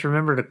listen, just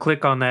remember to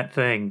click on that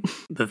thing.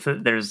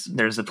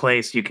 There's a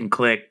place you can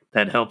click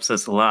that helps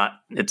us a lot.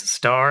 It's a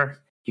star.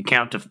 You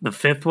count to the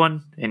fifth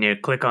one, and you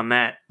click on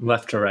that.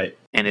 Left to right.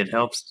 And it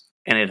helps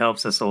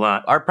us a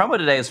lot. Our promo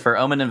today is for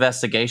Omen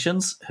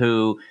Investigations,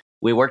 who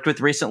we worked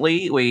with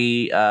recently.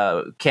 We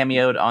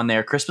cameoed on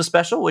their Christmas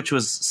special, which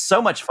was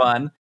so much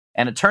fun,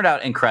 and it turned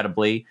out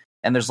incredibly.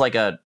 And there's like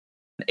an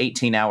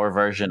 18-hour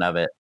version of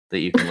it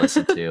that you can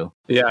listen to.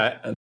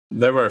 Yeah,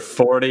 there were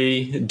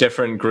 40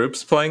 different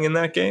groups playing in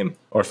that game,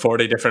 or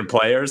 40 different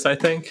players, I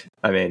think.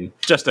 I mean,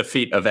 just a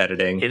feat of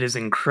editing. It is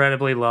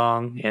incredibly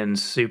long and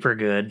super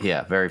good.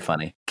 Yeah, very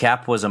funny.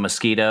 Cap was a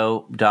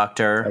mosquito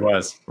doctor. I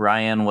was.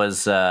 Ryan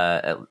was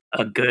a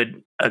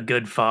good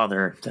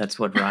father. That's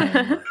what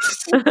Ryan was.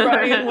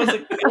 Ryan was a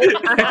good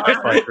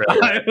father.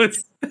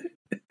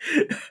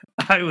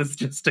 I was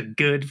just a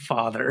good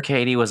father.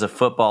 Katie was a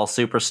football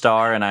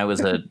superstar, and I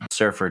was a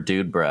surfer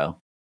dude bro.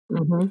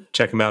 Mm-hmm.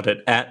 Check them out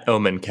at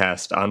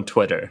Omencast on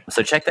Twitter.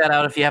 So check that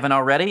out if you haven't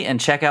already, and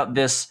check out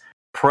this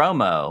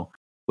promo,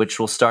 which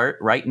will start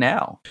right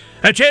now.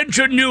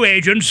 Attention, new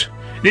agents.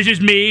 This is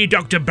me,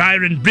 Dr.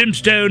 Byron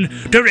Brimstone,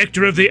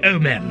 Director of the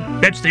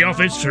OMEN. That's the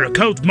Office for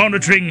Occult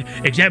Monitoring,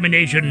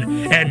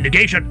 Examination, and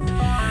Negation.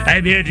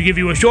 I'm here to give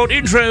you a short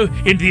intro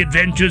into the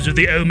adventures of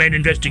the OMEN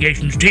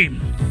Investigations team.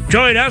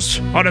 Join us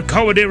on a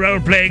comedy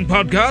role-playing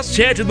podcast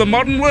set in the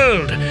modern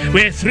world,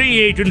 where 3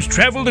 agents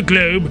travel the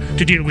globe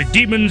to deal with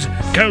demons,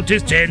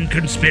 cultists, and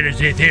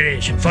conspiracy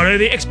theories. Follow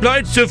the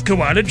exploits of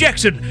Koala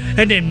Jackson,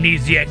 an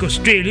amnesiac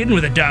Australian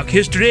with a dark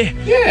history.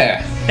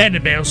 Yeah.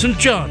 Annabelle St.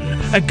 John,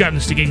 a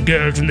gun-sticking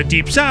girl from the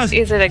Deep South.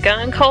 Is it a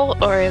gun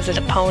cult or is it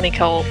a pony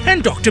cult?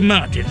 And Dr.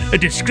 Martin, a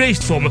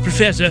disgraced former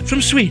professor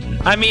from Sweden.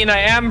 I mean, I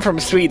am from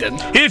Sweden.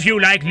 If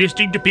you like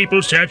listening to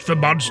people search for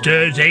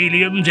monsters,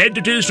 aliens,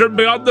 entities from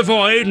beyond the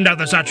void, and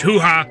other such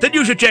hoo-ha, then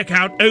you should check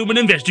out Omen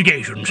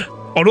Investigations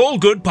on all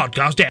good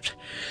podcast apps.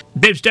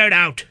 Brimstone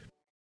out.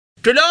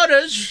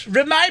 Dolores,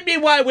 remind me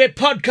why we're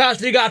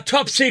podcasting our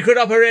top-secret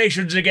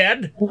operations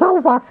again.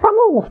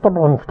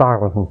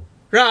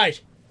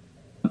 Right.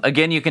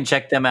 Again, you can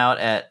check them out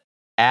at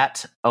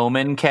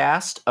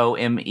Omencast,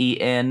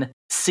 OMENCAST,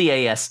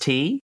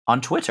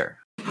 on Twitter.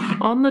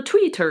 On the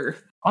tweeter.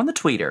 On the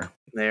tweeter.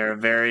 They're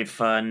very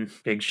fun.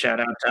 Big shout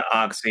out to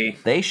Oxy.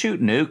 They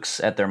shoot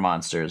nukes at their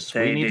monsters.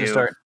 They we need to do.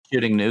 start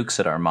shooting nukes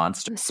at our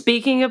monsters.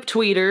 Speaking of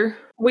tweeter,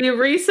 we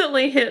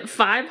recently hit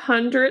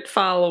 500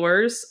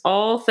 followers,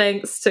 all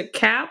thanks to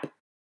Cap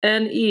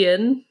and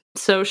Ian.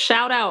 So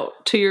shout out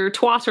to your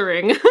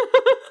twattering.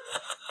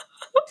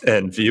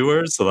 And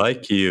viewers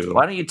like you.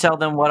 Why don't you tell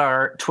them what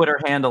our Twitter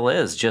handle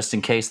is, just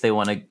in case they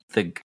want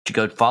to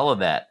go follow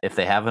that, if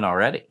they haven't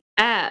already.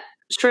 At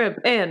Shrimp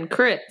and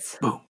Crits.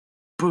 Boom.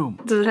 Boom.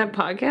 Does it have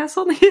podcasts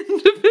on the end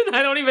of it?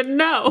 I don't even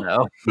know.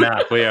 No.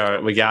 Nah, we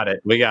got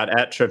it. We got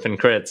at Trip and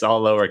Crits,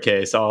 all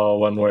lowercase, all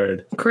one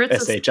word. Crits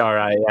is-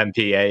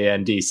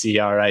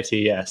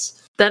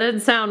 SHRIMPANDCRITS. That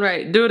didn't sound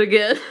right. Do it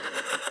again.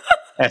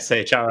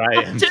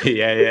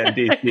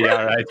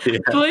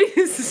 SHRIMPANDCRITS.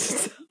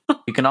 Please.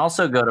 You can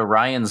also go to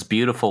Ryan's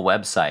beautiful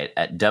website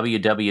at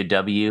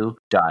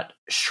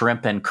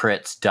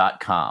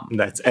www.shrimpandcrits.com.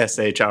 That's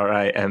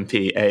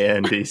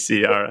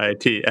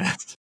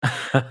SHRIMPANDCRITS.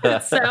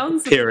 It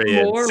sounds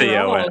Period. more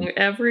C-O-N. wrong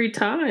every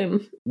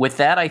time. With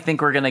that, I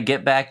think we're going to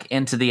get back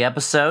into the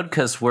episode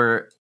because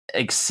we're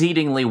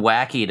exceedingly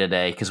wacky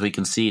today because we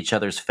can see each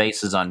other's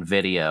faces on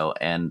video,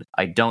 and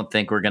I don't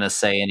think we're going to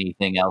say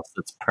anything else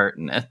that's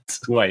pertinent.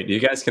 Wait, you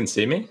guys can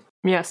see me?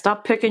 Yeah,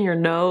 stop picking your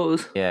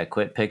nose. Yeah,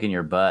 quit picking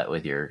your butt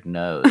with your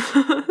nose.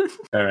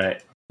 All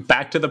right.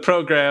 Back to the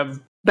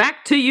program.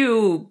 Back to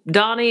you,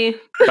 Donnie.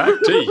 Back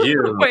to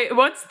you. Wait,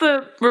 what's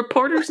the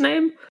reporter's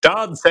name?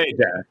 Don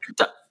Sajak.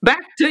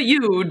 Back to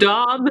you,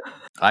 Don.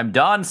 I'm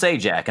Don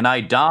Sajak, and I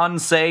Don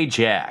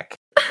Sajak.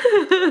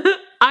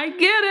 I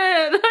get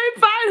it. I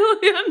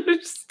finally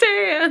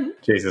understand.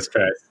 Jesus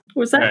Christ.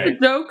 Was that All right. a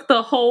joke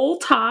the whole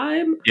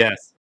time?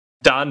 Yes.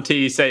 Don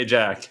T.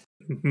 Sajak.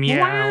 Meow.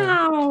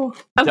 Wow.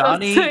 I was about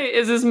Donnie- to say,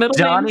 is his middle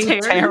Donnie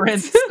name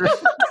Terrence? Terrence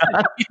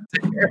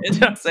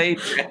Sajak.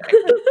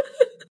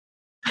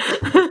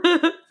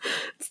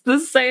 It's the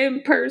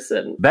same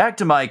person. Back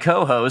to my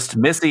co-host,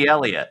 Missy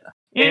Elliott.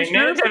 It's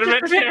nerve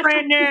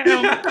right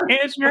now.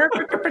 It's nerve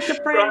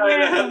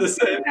Brian, I had the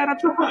same.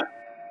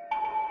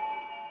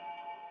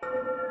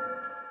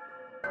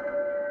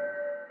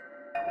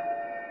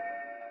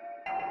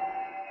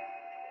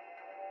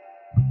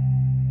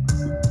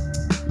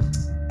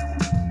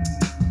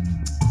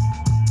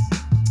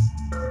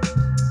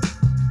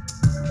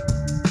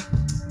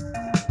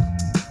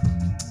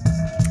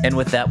 And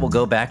with that, we'll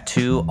go back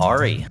to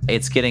Ari.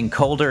 It's getting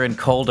colder and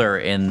colder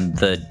in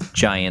the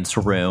Giants'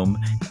 room,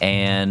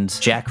 and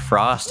Jack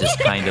Frost is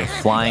kind of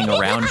flying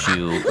around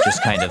you,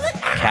 just kind of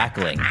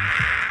cackling.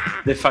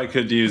 If I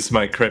could use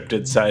my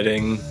cryptid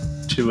sighting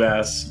to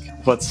ask,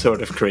 what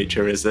sort of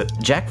creature is it?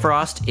 Jack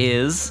Frost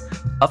is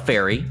a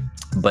fairy,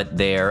 but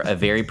they're a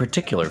very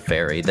particular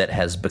fairy that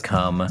has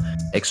become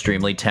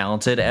extremely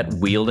talented at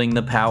wielding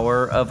the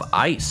power of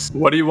ice.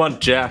 What do you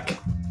want, Jack?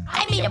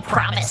 I made a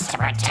promise to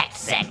protect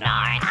Zegnar,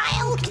 and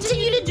I'll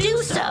continue to do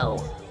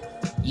so.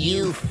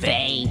 You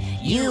Fae,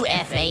 you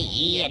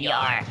FAE,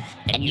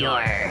 and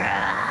your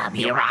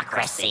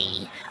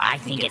bureaucracy. I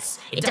think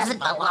it doesn't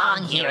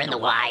belong here in the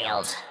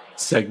wild.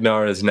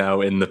 Zegnar is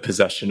now in the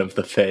possession of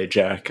the Fae,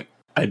 Jack.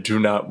 I do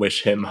not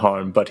wish him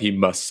harm, but he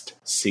must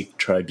seek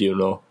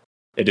tribunal.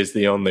 It is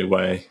the only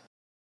way.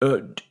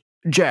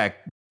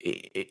 Jack,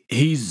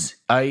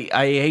 I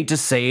hate to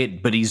say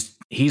it, but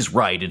he's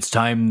right. It's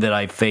time that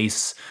I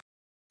face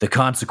the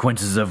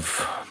consequences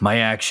of my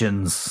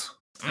actions.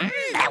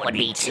 That would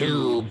be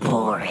too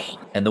boring.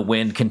 And the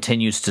wind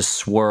continues to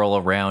swirl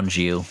around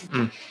you.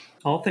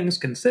 All things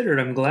considered,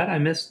 I'm glad I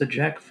missed the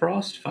Jack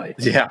Frost fight.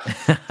 Yeah.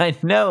 I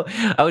know.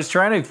 I was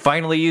trying to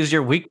finally use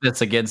your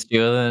weakness against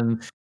you,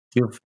 and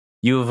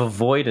you've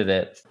avoided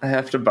it. I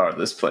have to borrow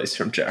this place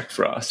from Jack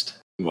Frost.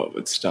 What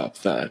would stop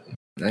that?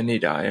 I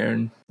need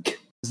iron.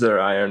 Is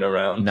there iron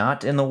around?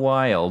 Not in the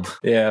wild.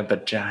 Yeah,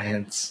 but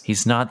giants.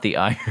 He's not the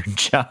Iron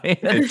Giant.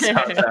 It's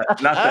not that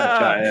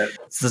giant.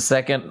 It's the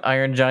second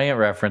Iron Giant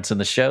reference in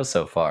the show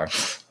so far.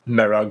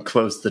 Merog,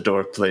 close the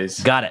door,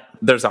 please. Got it.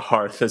 There's a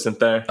hearth, isn't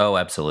there? Oh,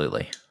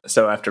 absolutely.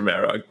 So after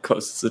Merog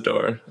closes the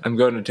door, I'm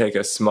going to take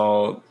a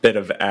small bit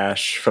of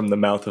ash from the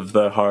mouth of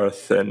the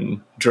hearth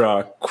and draw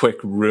a quick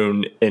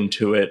rune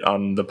into it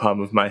on the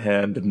palm of my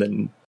hand and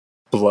then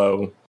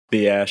blow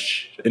the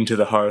ash into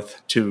the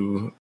hearth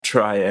to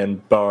try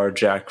and bar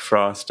Jack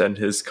Frost and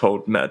his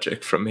cold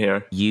magic from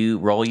here. You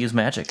use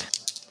magic.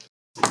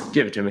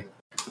 Give it to me.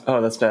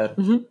 Oh, that's bad.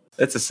 Mm-hmm.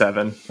 It's a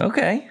 7.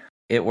 Okay.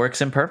 It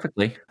works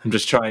imperfectly. I'm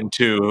just trying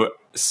to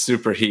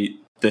superheat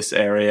this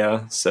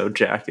area so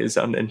Jack is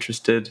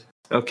uninterested.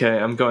 Okay,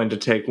 I'm going to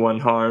take 1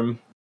 harm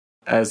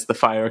as the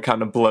fire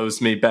kind of blows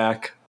me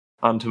back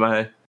onto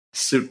my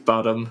suit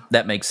bottom.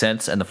 That makes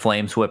sense, and the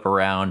flames whip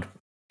around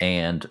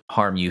and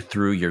harm you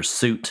through your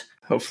suit.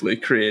 Hopefully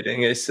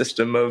creating a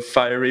system of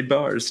fiery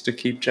bars to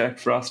keep Jack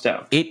Frost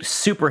out. It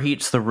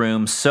superheats the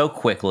room so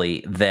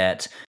quickly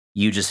that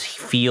you just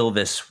feel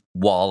this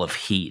wall of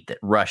heat that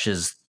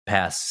rushes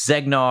past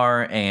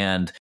Zegnar,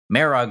 and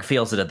Merog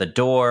feels it at the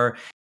door.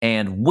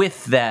 And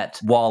with that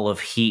wall of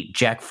heat,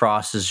 Jack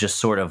Frost is just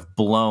sort of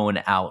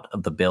blown out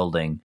of the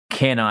building.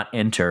 Cannot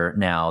enter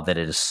now that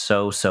it is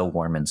so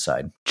warm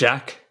inside.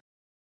 Jack,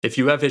 if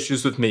you have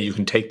issues with me, you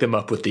can take them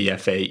up with the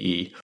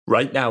FAE.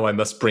 Right now, I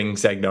must bring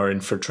Zegnar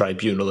in for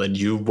tribunal, and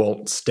you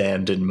won't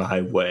stand in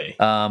my way.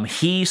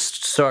 He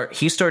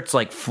starts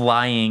like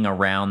flying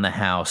around the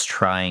house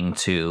trying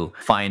to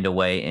find a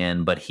way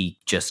in, but he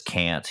just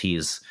can't.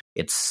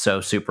 It's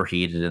so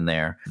superheated in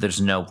there. There's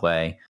no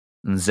way.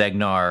 And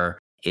Zegnar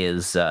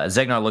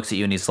looks at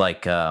you and he's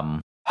like,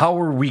 how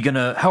are we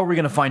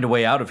gonna find a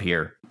way out of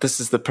here? This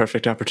is the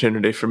perfect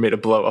opportunity for me to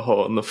blow a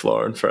hole in the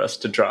floor and for us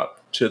to drop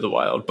to the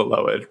wild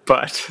below it.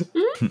 But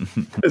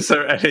is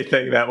there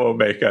anything that will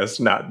make us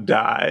not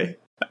die?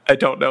 I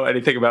don't know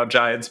anything about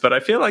giants, but I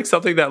feel like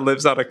something that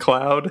lives on a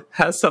cloud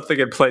has something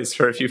in place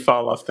for if you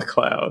fall off the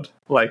cloud,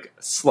 like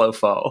slow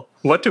fall.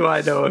 What do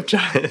I know of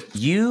giants?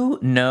 You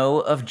know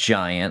of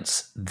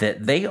giants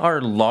that they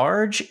are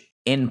large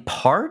in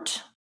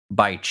part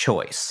by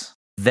choice.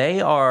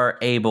 They are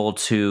able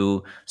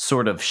to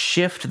sort of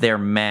shift their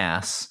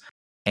mass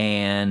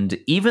and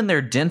even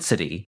their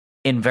density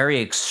in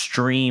very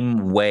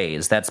extreme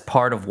ways. That's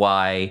part of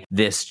why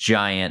this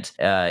giant,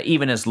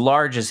 even as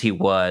large as he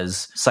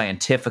was,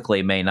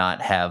 scientifically may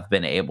not have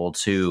been able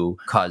to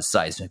cause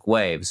seismic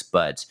waves,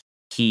 but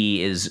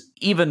he is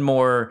even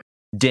more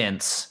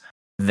dense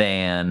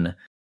than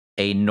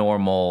a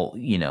normal,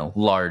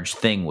 large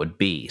thing would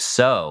be.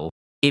 So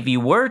if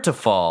you were to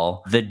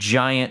fall, the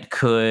giant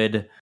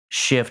could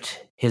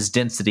shift his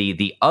density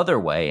the other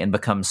way and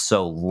become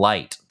so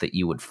light that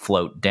you would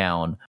float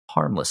down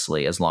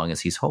harmlessly as long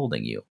as he's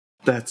holding you.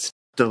 That's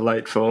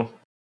delightful.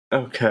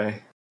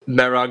 Okay.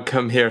 Merog,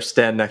 come here,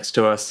 stand next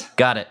to us.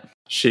 Got it.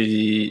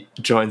 She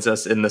joins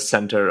us in the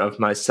center of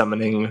my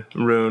summoning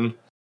rune.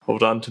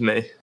 Hold on to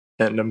me.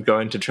 And I'm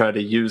going to try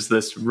to use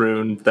this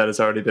rune that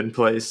has already been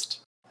placed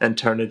and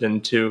turn it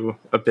into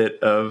a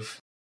bit of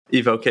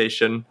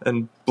evocation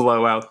and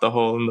blow out the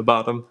hole in the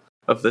bottom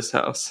of this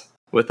house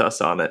with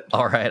us on it.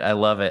 All right, I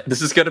love it.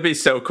 This is going to be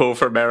so cool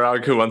for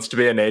Merog, who wants to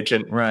be an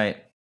agent. Right.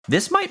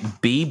 This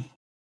might be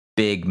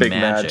big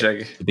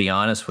magic, to be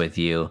honest with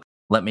you.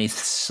 Let me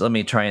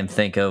try and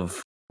think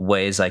of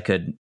ways I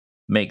could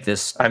make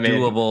this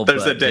doable.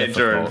 There's but a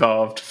danger difficult.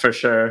 involved, for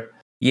sure.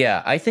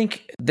 Yeah, I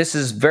think this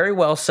is very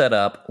well set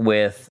up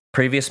with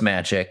previous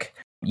magic.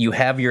 You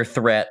have your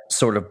threat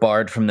sort of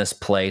barred from this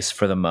place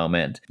for the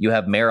moment. You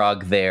have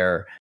Merog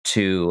there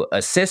to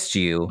assist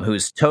you,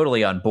 who's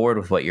totally on board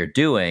with what you're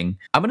doing.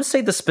 I'm going to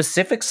say the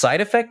specific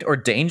side effect or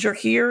danger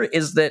here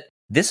is that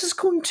this is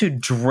going to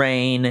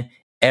drain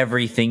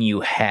everything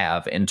you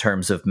have in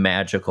terms of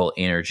magical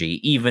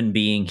energy, even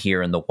being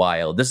here in the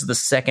wild. This is the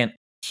second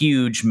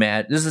huge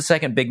this is the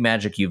second big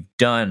magic you've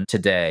done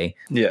today.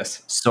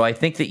 Yes. So I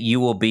think that you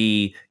will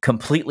be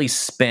completely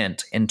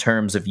spent in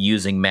terms of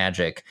using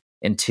magic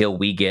until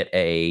we get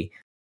a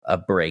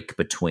break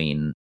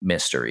between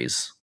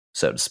mysteries,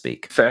 so to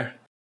speak. Fair.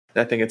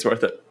 I think it's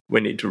worth it.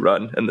 We need to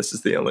run, and this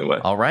is the only way.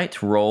 All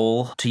right,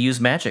 roll to use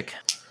magic.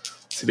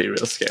 This would be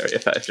real scary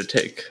if I have to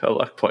take a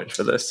luck point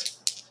for this.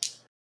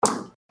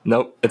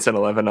 Nope, it's an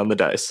 11 on the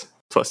dice.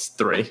 Plus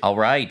 3. All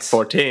right.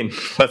 14.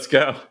 Let's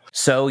go.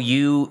 So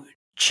you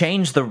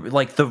change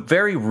the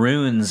very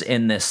runes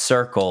in this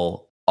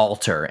circle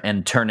alter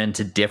and turn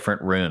into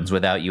different runes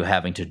without you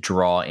having to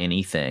draw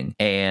anything.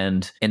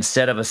 And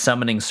instead of a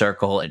summoning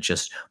circle, it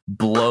just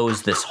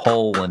blows this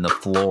hole in the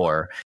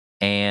floor.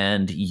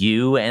 And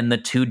you and the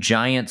two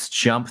giants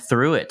jump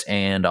through it.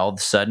 And all of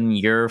a sudden,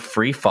 you're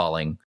free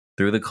falling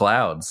through the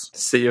clouds.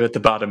 See you at the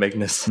bottom,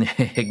 Ignis.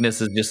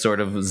 Ignis is just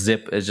sort of is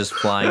just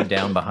flying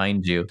down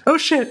behind you. Oh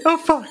shit, oh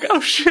fuck,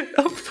 oh shit,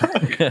 oh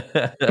fuck.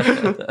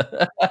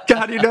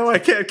 God, you know I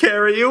can't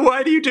carry you.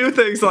 Why do you do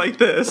things like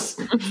this?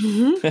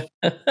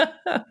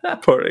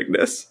 Poor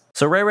Ignis.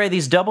 So Ray,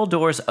 these double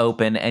doors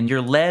open and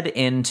you're led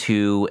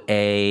into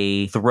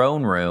a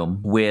throne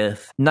room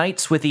with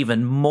knights with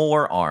even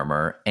more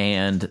armor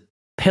and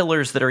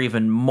pillars that are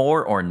even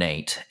more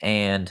ornate.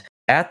 And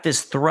at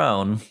this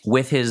throne,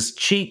 with his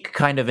cheek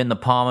kind of in the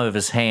palm of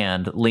his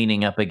hand,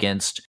 leaning up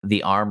against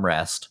the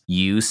armrest,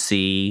 you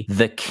see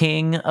the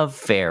King of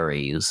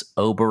Fairies,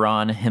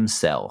 Oberon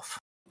himself.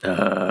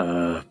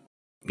 Yeah,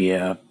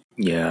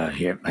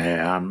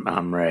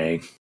 I'm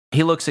Ray.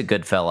 He looks at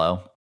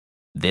Goodfellow.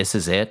 This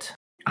is it?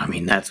 I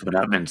mean, that's what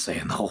I've been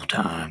saying the whole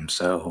time,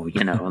 so,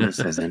 this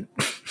isn't...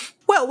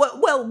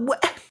 Well,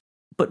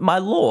 but my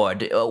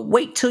lord,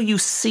 wait till you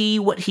see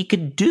what he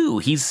could do.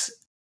 He's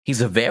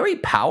a very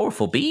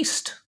powerful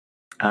beast.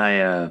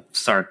 I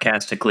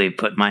sarcastically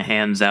put my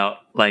hands out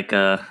like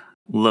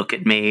look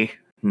at me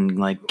and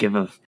like give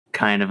a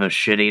kind of a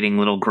shit-eating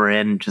little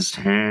grin. Just,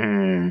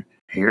 here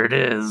it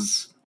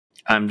is.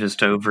 I'm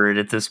just over it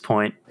at this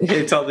point. He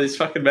hates all these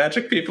fucking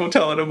magic people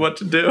telling him what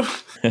to do.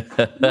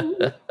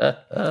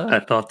 I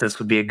thought this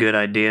would be a good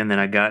idea, and then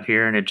I got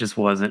here and it just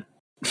wasn't.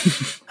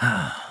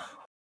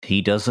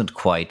 He doesn't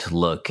quite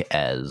look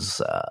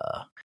as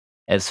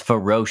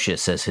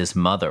ferocious as his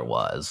mother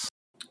was.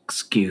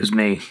 Excuse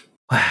me.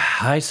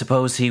 I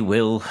suppose he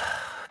will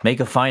make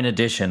a fine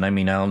addition. I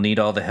mean, I'll need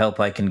all the help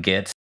I can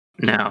get.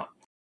 Now,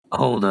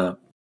 hold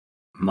up.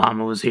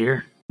 Mama was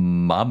here?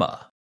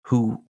 Mama?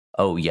 Who?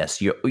 Oh, yes,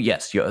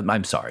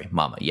 I'm sorry,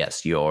 Mama.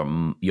 Yes, your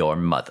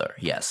mother.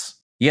 Yes.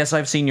 Yes,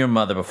 I've seen your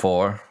mother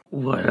before.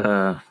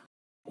 What,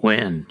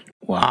 when?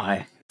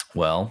 Why?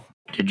 Well,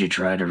 did you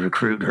try to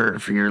recruit her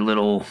for your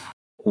little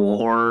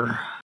war?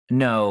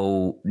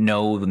 No,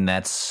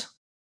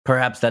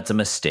 perhaps that's a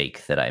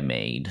mistake that I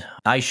made.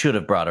 I should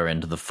have brought her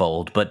into the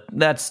fold, but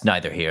that's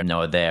neither here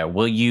nor there.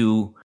 Will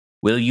you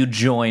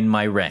join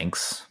my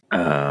ranks?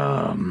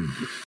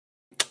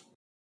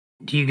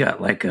 Do you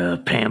got like a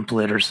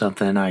pamphlet or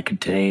something I could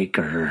take,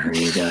 or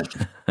you got...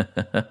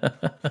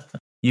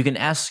 You can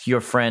ask your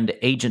friend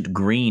Agent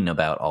Green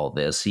about all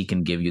this. He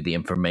can give you the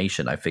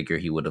information. I figure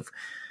he would have,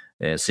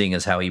 seeing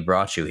as how he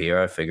brought you here,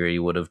 I figure he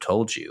would have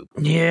told you.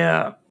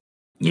 Yeah,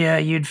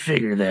 you'd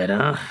figure that,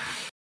 huh?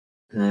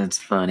 That's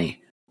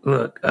funny.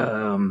 Look,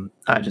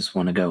 I just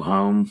want to go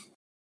home.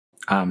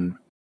 I'm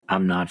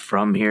not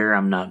from here.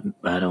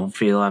 I don't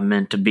feel I'm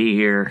meant to be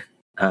here.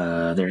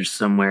 There's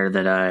somewhere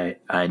that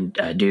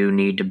I do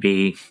need to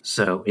be.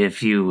 So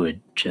if you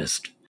would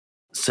just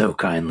so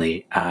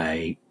kindly,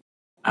 I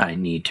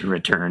need to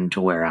return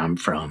to where I'm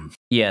from.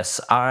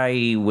 Yes,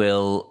 I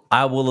will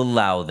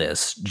allow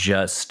this.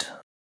 Just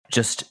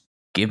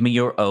give me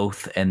your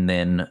oath and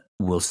then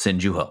we'll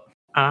send you home.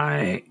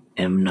 I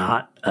am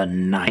not a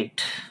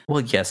knight. Well,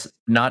 yes,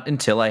 not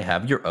until I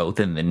have your oath,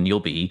 and then you'll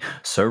be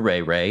Sir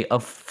Ray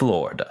of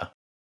Florida.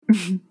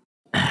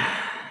 I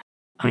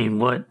mean,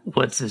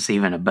 what's this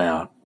even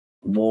about?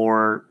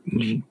 War?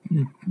 You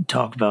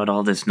talk about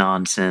all this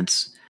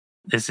nonsense.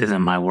 This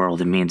isn't my world.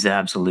 It means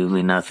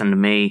absolutely nothing to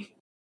me.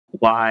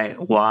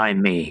 Why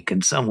me?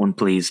 Can someone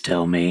please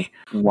tell me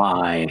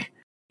why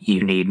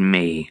you need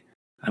me?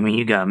 I mean,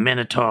 you got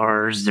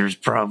minotaurs. There's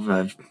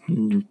probably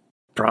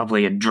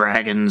a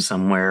dragon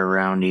somewhere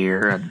around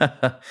here.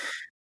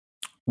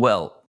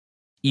 Well,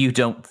 you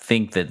don't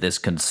think that this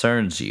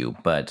concerns you,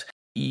 but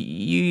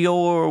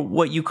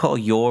what you call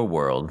your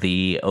world,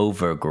 the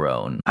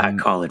Overgrown. I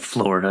call it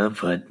Florida,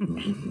 but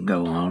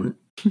go on.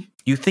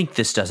 You think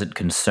this doesn't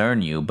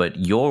concern you, but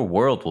your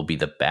world will be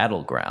the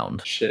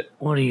battleground. Shit.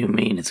 What do you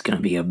mean it's going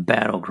to be a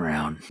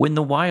battleground? When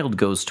the wild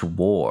goes to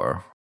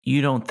war,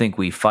 you don't think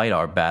we fight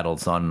our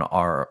battles on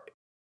our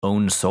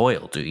own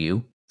soil, do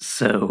you?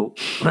 So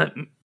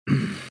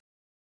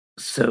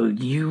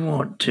you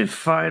want to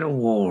fight a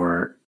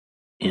war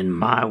in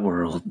my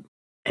world,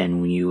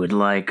 and you would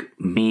like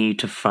me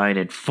to fight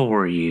it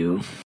for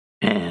you.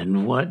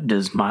 And what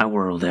does my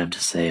world have to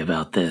say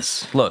about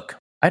this? Look,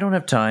 I don't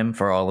have time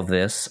for all of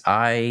this.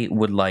 I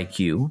would like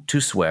you to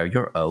swear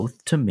your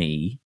oath to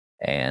me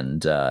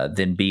and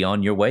then be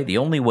on your way. The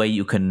only way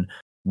you can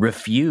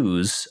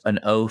refuse an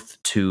oath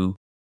to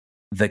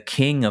the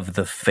king of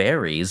the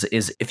fairies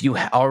is if you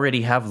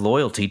already have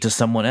loyalty to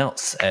someone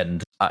else,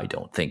 and I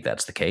don't think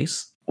that's the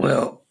case.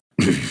 Well,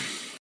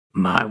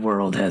 my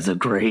world has a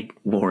great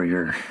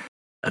warrior,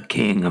 a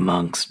king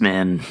amongst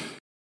men,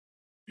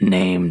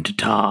 named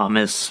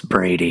Thomas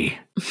Brady,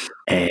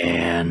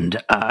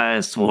 and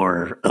I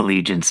swore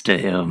allegiance to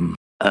him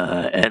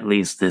at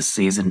least this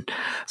season.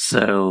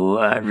 So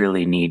I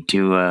really need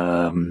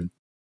to.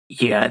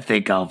 I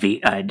think I'll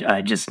be.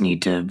 I just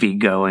need to be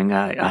going.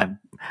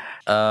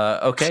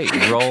 Okay.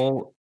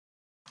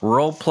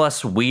 Roll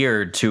plus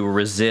weird to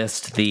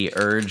resist the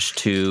urge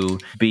to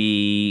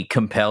be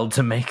compelled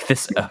to make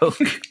this oath.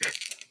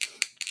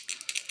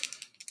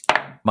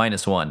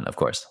 -1, of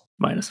course.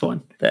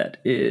 -1. That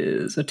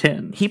is a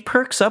 10. He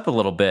perks up a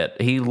little bit.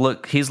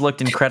 He's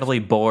looked incredibly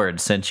bored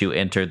since you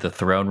entered the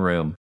throne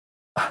room.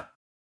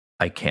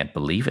 I can't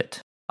believe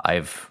it.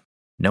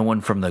 No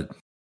one from the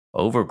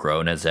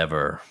Overgrown has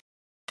ever.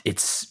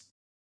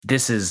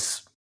 This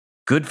is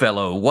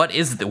Goodfellow. What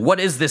is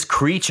this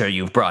creature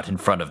you've brought in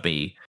front of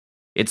me?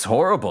 It's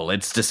horrible.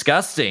 It's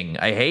disgusting.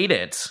 I hate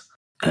it.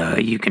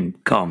 You can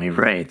call me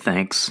Ray,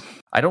 thanks.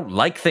 I don't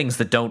like things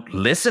that don't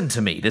listen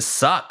to me. This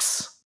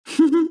sucks.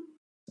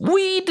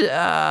 We'd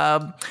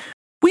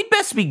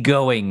best be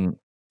going,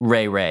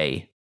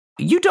 Ray.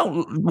 You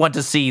don't want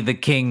to see the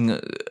king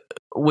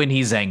when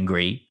he's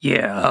angry.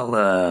 Yeah,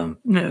 I'll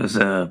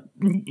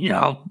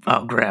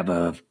grab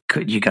a.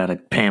 You got a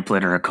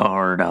pamphlet or a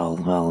card?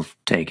 I'll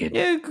take it.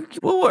 Yeah,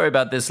 we'll worry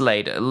about this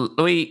later.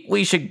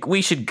 We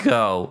should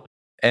go.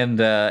 And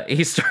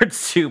he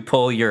starts to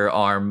pull your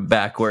arm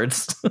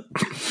backwards.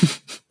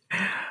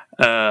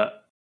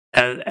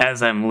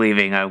 As I'm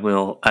leaving, I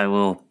will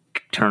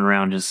turn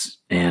around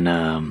and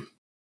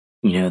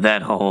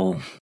that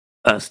whole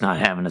us not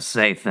having a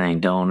say thing.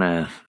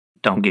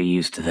 Don't get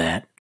used to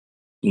that.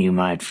 You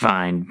might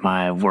find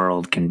my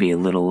world can be a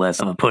little less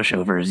of a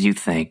pushover as you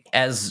think.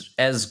 As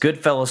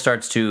Goodfellow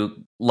starts to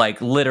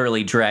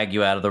literally drag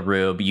you out of the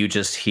room, you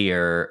just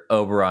hear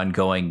Oberon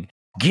going,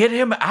 "Get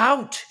him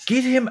out!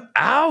 Get him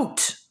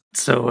out!"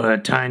 So,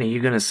 Tiny, you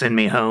gonna send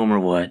me home or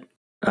what?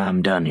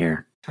 I'm done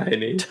here.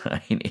 Tiny.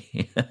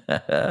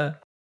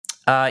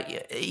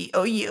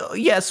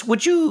 Yes.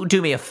 Would you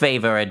do me a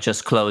favor and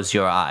just close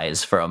your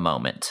eyes for a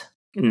moment?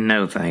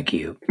 No, thank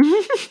you.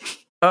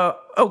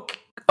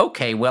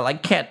 Okay. Well, I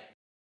can't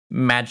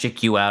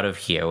magic you out of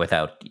here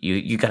without you.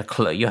 You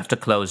have to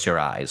close your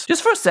eyes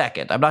just for a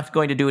second. I'm not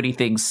going to do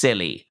anything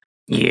silly.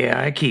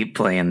 Yeah, I keep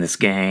playing this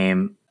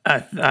game.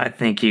 I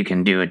think you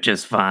can do it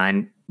just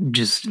fine.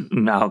 Just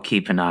I'll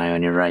keep an eye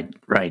on you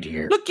right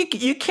here. Look,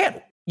 you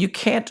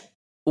can't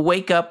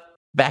wake up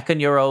back in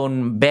your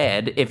own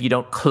bed if you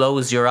don't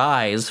close your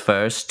eyes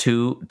first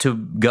to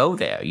go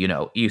there.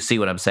 You see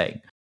what I'm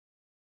saying?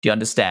 Do you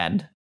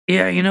understand?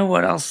 Yeah, you know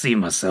what? I'll see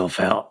myself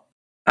out.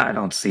 I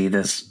don't see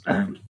this.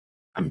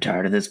 I'm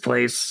tired of this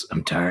place.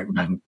 I'm tired.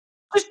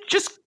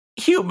 Just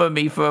humor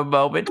me for a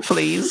moment,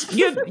 please.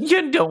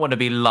 You don't want to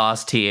be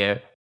lost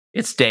here.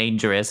 It's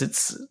dangerous.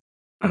 It's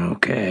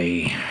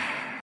okay.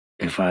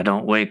 If I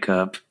don't wake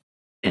up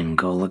in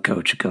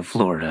Golacochica,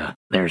 Florida,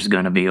 there's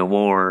going to be a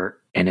war,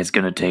 and it's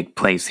going to take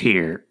place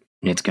here.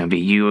 And it's going to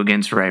be you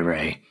against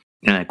Ray.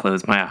 And I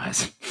close my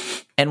eyes.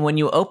 And when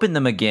you open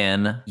them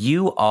again,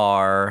 you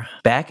are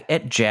back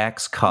at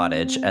Jack's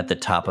cottage at the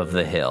top of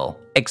the hill.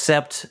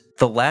 Except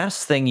the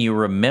last thing you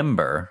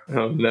remember...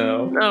 Oh,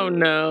 no. Oh,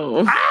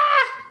 no.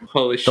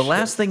 Holy shit. The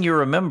last thing you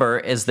remember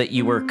is that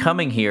you were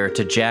coming here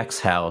to Jack's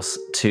house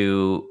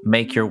to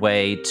make your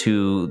way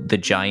to the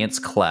Giant's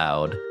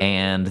Cloud,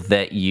 and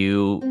that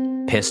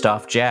you pissed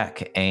off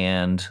Jack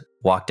and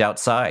walked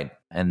outside.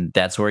 And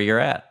that's where you're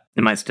at.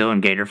 Am I still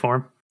in gator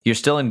form? You're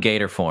still in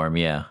gator form,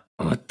 yeah.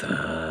 What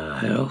the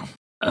hell?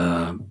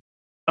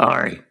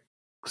 Ari,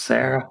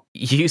 Sarah?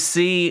 You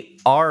see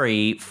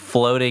Ari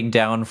floating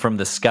down from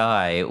the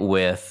sky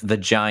with the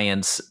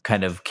giants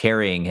kind of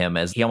carrying him,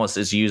 as he almost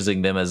is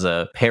using them as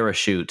a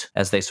parachute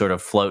as they sort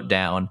of float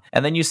down.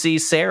 And then you see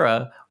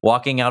Sarah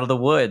walking out of the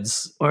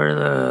woods. Where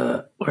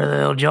the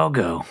hell did y'all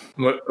go?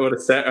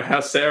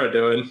 How's Sarah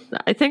doing?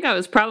 I think I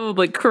was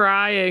probably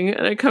crying,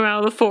 and I come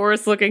out of the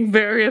forest looking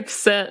very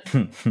upset.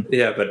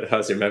 Yeah, but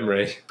how's your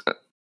memory?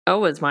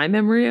 Oh, is my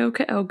memory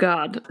okay? Oh,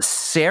 God.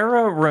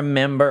 Sarah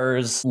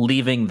remembers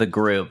leaving the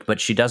group,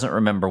 but she doesn't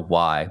remember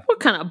why.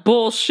 What kind of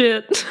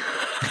bullshit?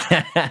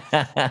 I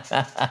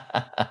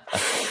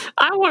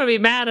want to be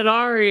mad at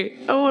Ari.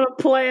 I want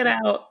to play it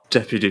out.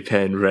 Deputy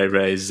Payne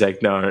Ray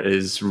Zegnar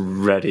is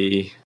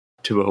ready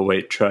to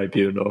await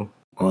tribunal.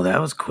 Well, that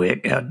was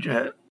quick.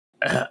 Did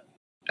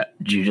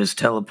you just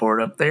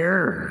teleport up there?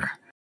 Or?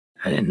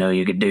 I didn't know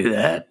you could do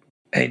that.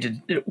 Hey,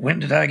 when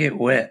did I get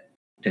wet?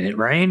 Did it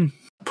rain?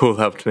 Pool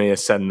helped me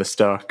ascend the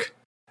stock.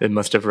 It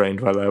must have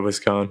rained while I was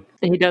gone.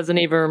 He doesn't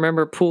even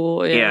remember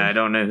Pool. Yeah, I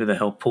don't know who the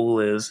hell Pool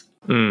is.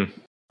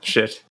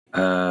 Shit.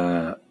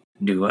 Do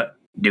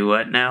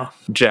what now?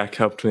 Jack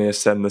helped me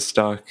ascend the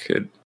stock.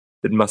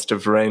 It must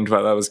have rained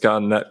while I was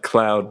gone. That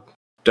cloud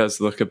does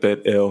look a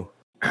bit ill.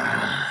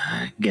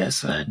 I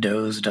guess I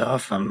dozed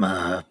off. I'm,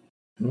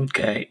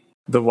 okay.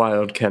 The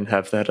wild can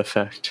have that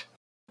effect.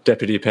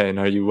 Deputy Payne,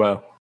 are you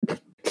well?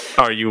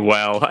 Are you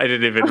well? I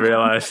didn't even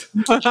realize.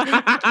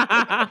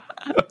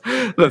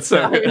 That's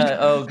so good.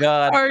 Oh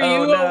God! Are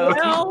you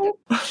no.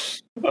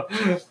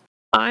 well?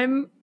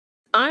 I'm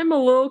a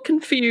little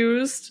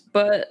confused,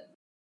 but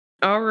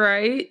all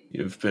right.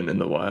 You've been in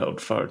the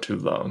wild far too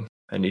long.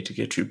 I need to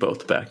get you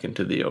both back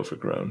into the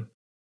Overgrown.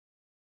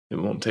 It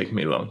won't take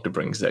me long to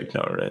bring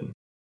Zegnar in.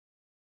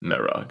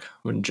 Merog,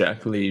 when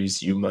Jack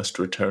leaves, you must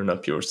return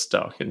up your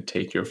stock and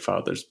take your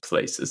father's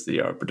place as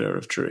the Arbiter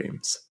of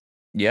Dreams.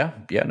 Yeah,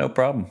 no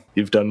problem.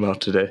 You've done well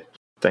today.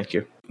 Thank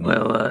you.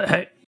 Well,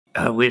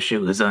 I wish it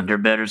was under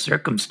better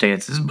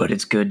circumstances, but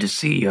it's good to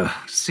see you.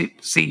 See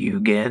you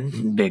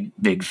again,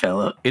 big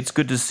fella. It's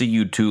good to see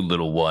you too,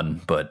 little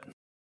one, but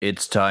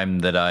it's time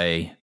that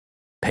I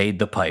paid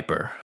the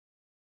piper.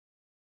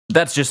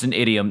 That's just an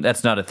idiom.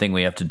 That's not a thing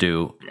we have to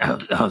do.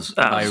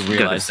 I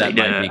realize that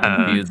might be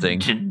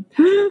confusing.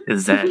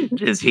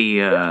 Is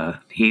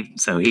he?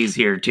 So he's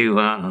here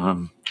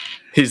too.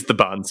 He's the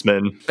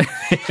bondsman.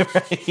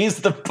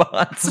 He's the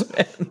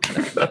bondsman.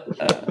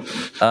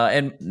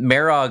 And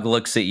Merog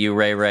looks at you,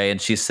 Ray,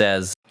 and she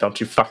says, "Don't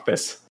you fuck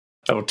this.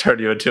 I will turn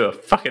you into a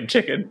fucking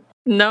chicken."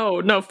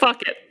 No,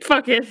 fuck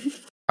it.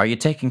 Are you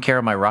taking care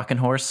of my rocking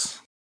horse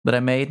that I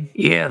made?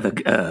 Yeah,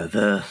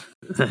 the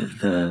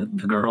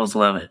girls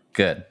love it.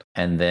 Good.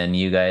 And then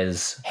you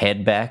guys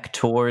head back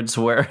towards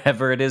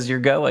wherever it is you're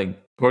going.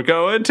 We're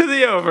going to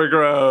the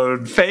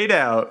Overgrown. Fade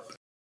out.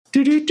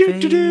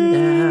 Fade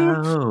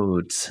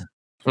out.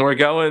 We're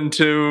going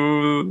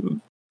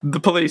to the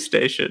police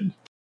station.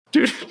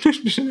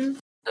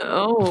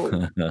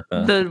 Oh,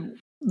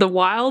 the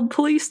wild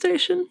police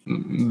station?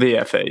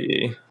 The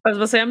FAE. I was going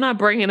to say, I'm not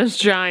bringing this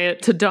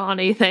giant to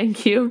Donnie,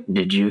 thank you.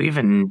 Did you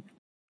even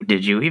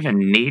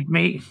need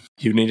me?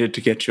 You needed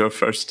to get your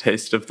first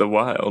taste of the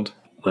wild.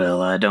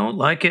 Well, I don't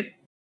like it.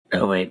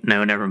 Oh, wait.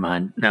 No, never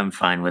mind. I'm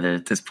fine with it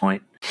at this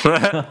point.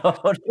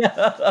 Oh, no.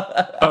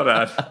 Hold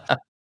on.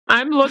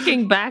 I'm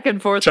looking back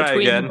and forth Try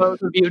between again.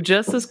 both of you,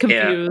 just as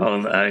confused.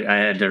 Yeah, I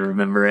had to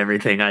remember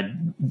everything.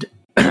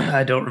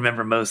 I don't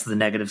remember most of the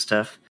negative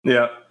stuff.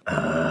 Yeah.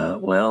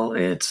 Well,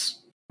 it's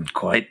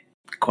quite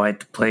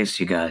the place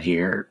you got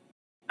here.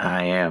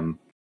 I am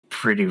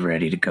pretty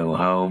ready to go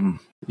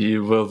home.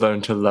 You will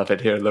learn to love it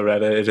here,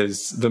 Loretta. It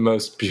is the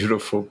most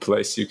beautiful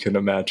place you can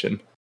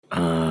imagine.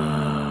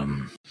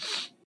 I'm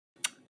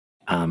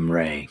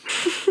Ray.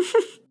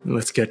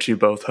 Let's get you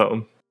both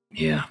home.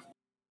 Yeah.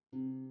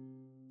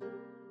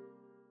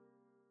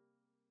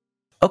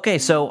 Okay,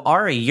 so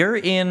Ari, you're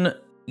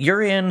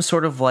in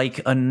sort of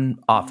like an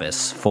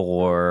office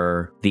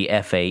for the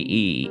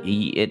FAE.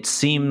 It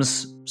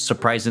seems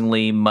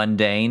surprisingly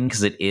mundane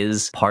because it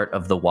is part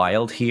of the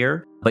wild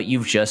here, but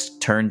you've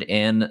just turned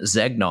in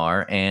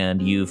Zegnar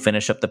and you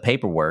finish up the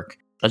paperwork.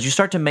 As you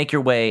start to make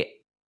your way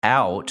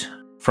out,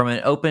 from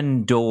an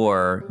open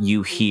door,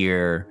 you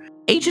hear,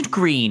 "Agent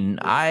Green,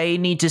 I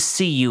need to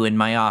see you in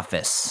my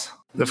office."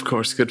 Of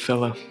course, good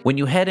fellow. When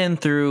you head in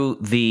through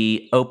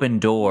the open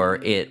door,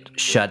 it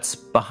shuts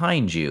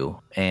behind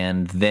you,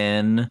 and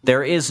then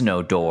there is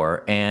no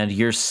door, and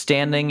you're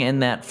standing in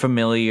that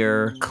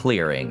familiar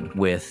clearing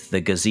with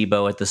the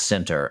gazebo at the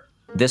center.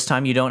 This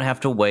time you don't have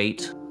to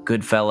wait.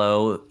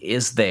 Goodfellow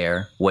is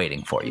there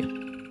waiting for you.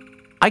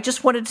 I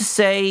just wanted to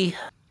say,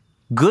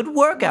 good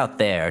work out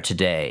there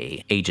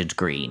today, Agent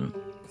Green.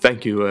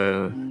 Thank you.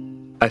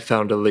 I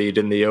found a lead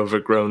in the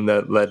Overgrown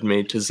that led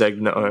me to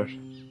Zegnar.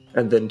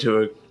 And then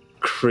to a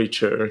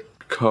creature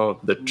called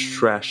the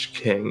Trash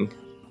King.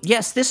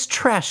 Yes, this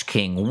Trash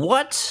King.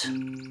 What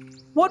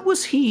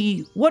was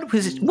he? What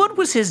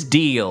was his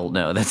deal?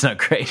 No, that's not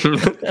great.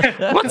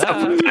 What's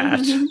up with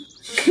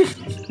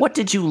that? What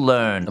did you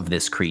learn of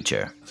this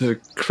creature? The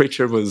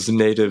creature was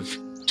native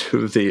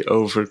to the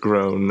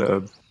Overgrown,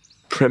 a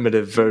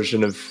primitive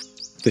version of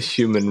the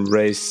human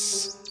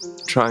race,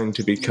 trying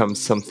to become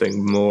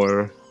something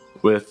more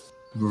with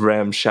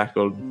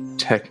ramshackle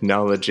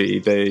technology.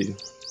 They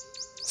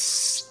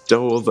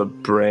stole the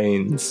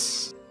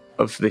brains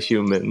of the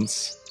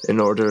humans in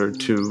order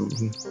to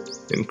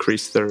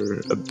increase their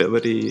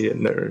ability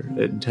and their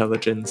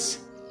intelligence.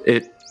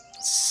 It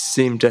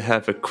seemed to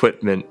have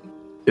equipment.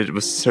 It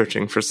was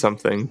searching for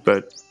something,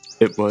 but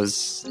it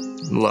was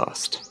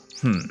lost.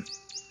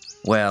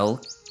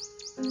 Well,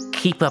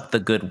 keep up the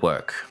good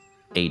work,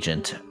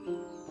 Agent.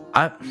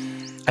 I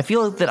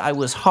feel that I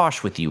was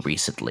harsh with you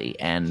recently,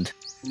 and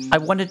I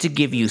wanted to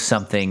give you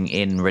something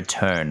in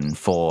return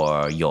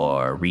for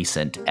your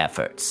recent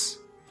efforts.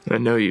 I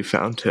know you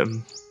found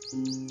him.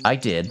 I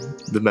did.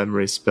 The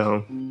memory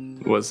spell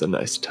was a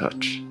nice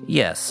touch.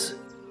 Yes.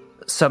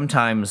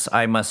 Sometimes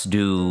I must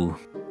do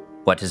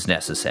what is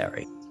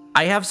necessary.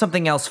 I have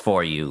something else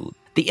for you.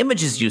 The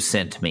images you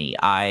sent me,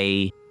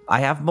 I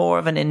have more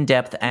of an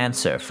in-depth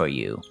answer for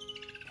you.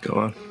 Go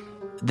on.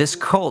 This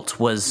cult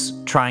was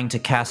trying to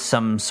cast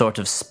some sort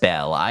of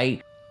spell.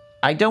 I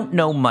I don't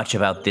know much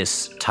about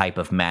this type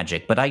of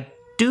magic, but I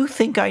do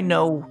think I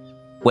know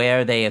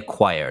where they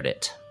acquired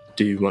it.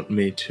 Do you want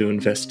me to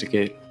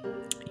investigate?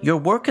 Your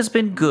work has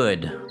been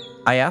good.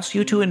 I ask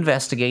you to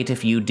investigate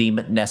if you deem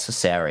it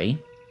necessary.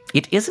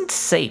 It isn't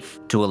safe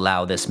to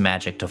allow this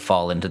magic to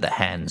fall into the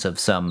hands of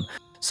some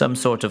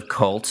sort of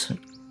cult.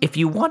 If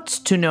you want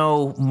to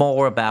know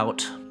more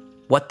about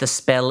what the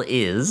spell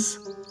is,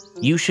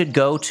 you should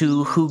go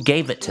to who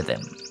gave it to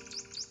them.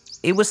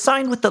 It was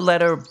signed with the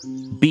letter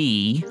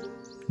B,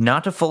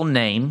 not a full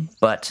name,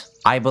 but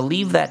I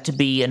believe that to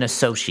be an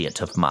associate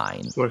of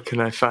mine. Where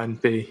can I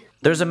find B?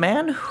 There's a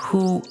man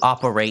who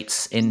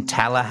operates in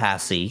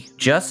Tallahassee,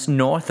 just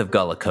north of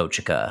Gullah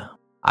Kochika.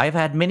 I've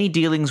had many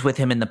dealings with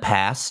him in the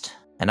past,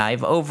 and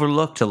I've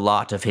overlooked a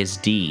lot of his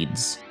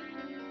deeds.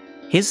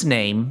 His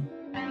name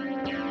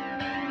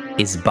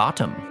is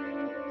Bottom.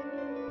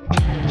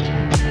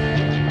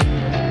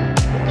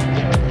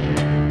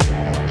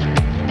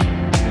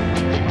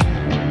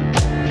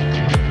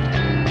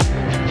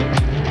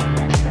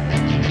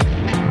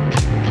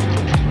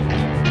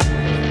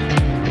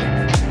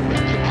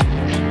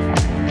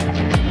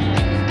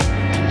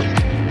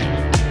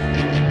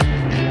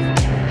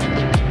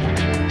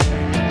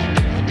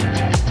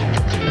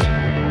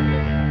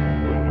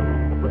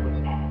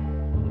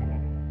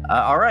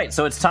 All right,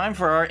 so it's time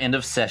for our end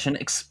of session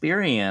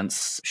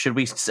experience.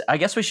 I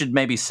guess we should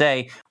maybe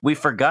say we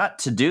forgot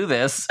to do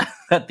this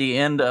at the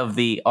end of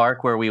the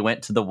arc where we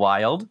went to the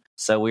wild.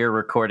 So we're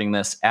recording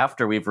this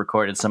after we've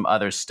recorded some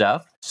other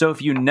stuff. So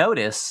if you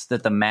notice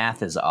that the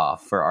math is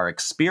off for our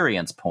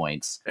experience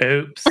points,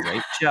 oops,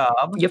 great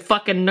job. You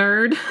fucking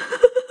nerd.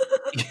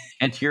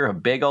 And you're a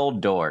big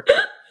old dork.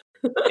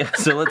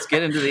 So let's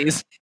get into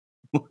these.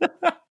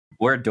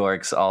 We're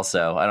dorks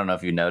also. I don't know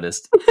if you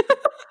noticed.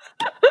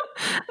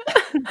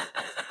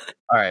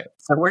 All right,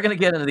 so we're going to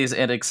get into these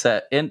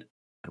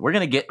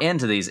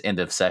end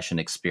of session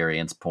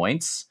experience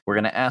points. We're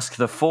going to ask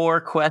the 4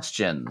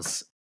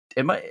 questions.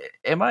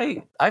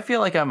 I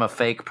feel like I'm a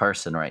fake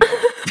person right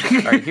now.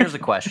 All right, here's a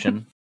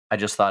question I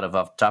just thought of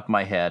off the top of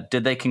my head.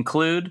 Did they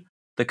conclude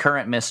the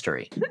current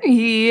mystery?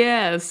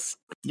 Yes.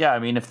 Yeah, I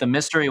mean, if the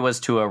mystery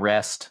was to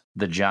arrest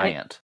the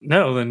giant.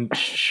 No, then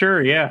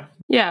sure, yeah.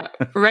 Yeah,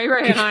 Ray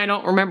and I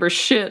don't remember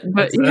shit,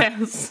 but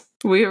yes,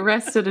 we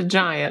arrested a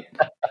giant.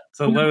 It's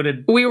a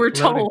loaded. We were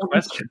told.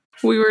 Question.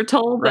 We were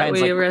told that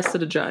Ryan's we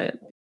arrested a giant.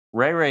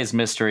 Ray's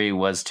mystery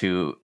was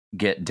to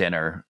get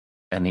dinner,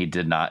 and he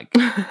did not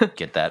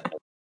get that.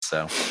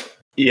 So,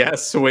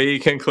 yes, we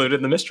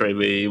concluded the mystery.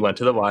 We went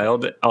to the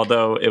wild,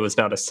 although it was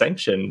not a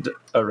sanctioned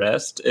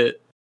arrest.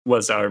 It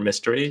was our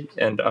mystery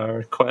and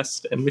our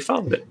quest, and we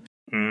followed it.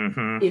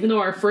 Mm-hmm. Even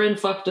though our friend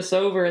fucked us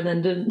over and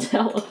then didn't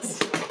tell us.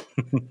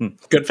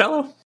 Good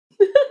fellow.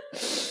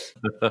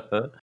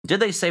 Did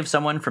they save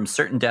someone from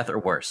certain death or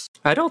worse?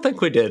 I don't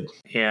think we did.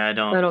 Yeah, I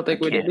don't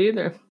think we did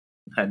either.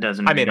 That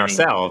doesn't. I mean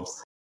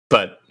ourselves,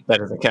 but that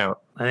doesn't count.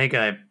 I think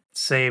I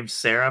saved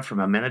Sarah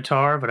from a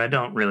minotaur, but I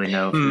don't really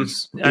know if it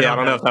was. I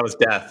don't know if that was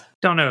death.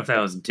 Don't know if that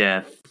was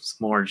death. It's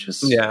more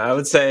just. Yeah, I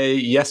would say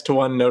yes to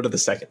one, no to the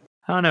second.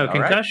 I don't know.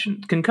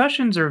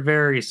 Concussions are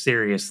very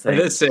serious things.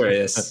 It is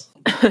serious.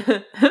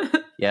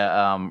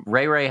 Yeah,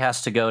 Ray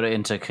has to go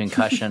into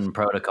concussion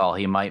protocol.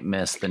 He might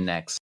miss the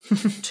next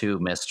 2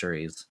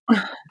 mysteries.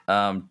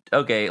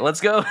 Okay,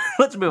 let's go.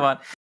 Let's move on.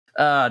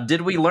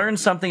 Did we learn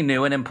something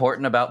new and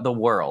important about the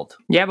world?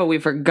 Yeah, but we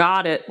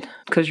forgot it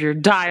because you're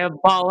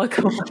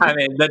diabolical. I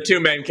mean, the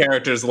 2 main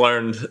characters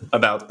learned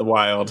about the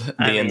wild,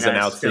 the ins and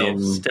outs.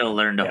 Still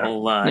learned a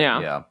whole lot.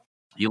 Yeah.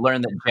 You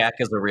learned that Jack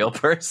is a real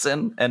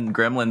person and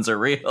gremlins are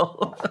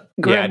real.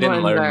 Yeah, I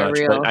didn't learn much,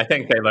 but I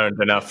think they learned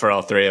enough for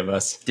all 3 of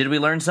us. Did we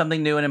learn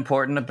something new and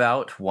important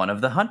about one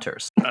of the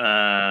hunters?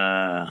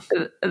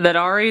 That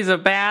Ari's a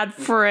bad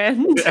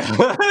friend.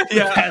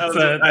 Yeah,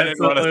 I didn't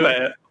want to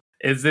say it.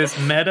 Is this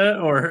meta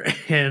or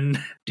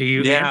do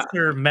you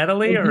answer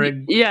metally or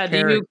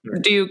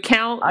do you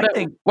count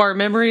that our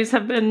memories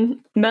have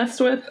been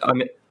messed with?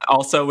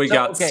 Also, we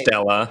got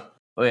Stella.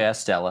 Oh yeah,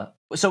 Stella.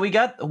 So we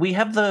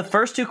have the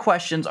first 2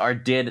 questions are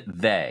did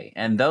they,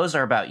 and those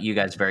are about you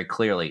guys very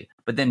clearly.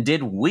 But then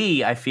did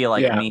we, I feel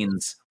like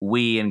means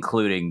we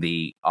including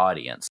the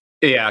audience.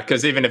 Yeah,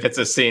 because even if it's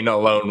a scene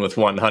alone with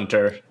one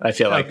hunter, I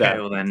feel like that.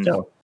 Well then,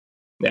 so,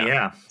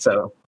 yeah.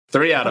 So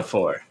 3 out of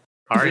 4.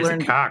 Ari's a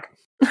cock.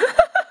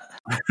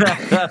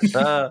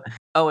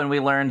 And we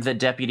learned that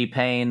Deputy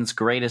Payne's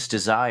greatest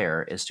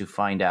desire is to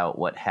find out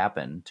what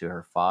happened to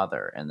her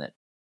father and that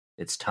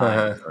it's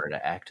time for her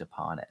to act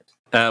upon it.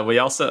 We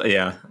also,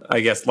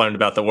 I guess learned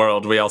about the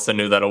world. We also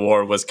knew that a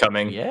war was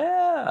coming.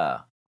 Yeah.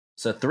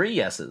 So 3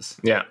 yeses.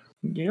 Yeah.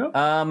 Yep.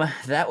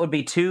 That would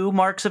be 2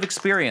 marks of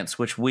experience,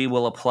 which we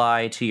will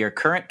apply to your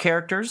current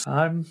characters.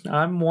 I'm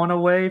 1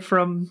 away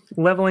from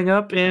leveling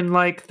up in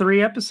like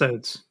 3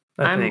 episodes.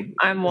 I think.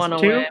 I'm 1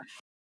 away.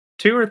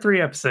 2 or 3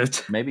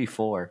 episodes. Maybe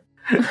 4.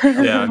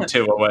 Yeah, I'm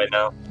 2 away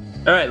now.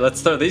 All right,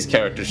 let's throw these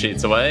character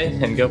sheets away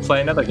and go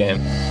play another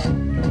game.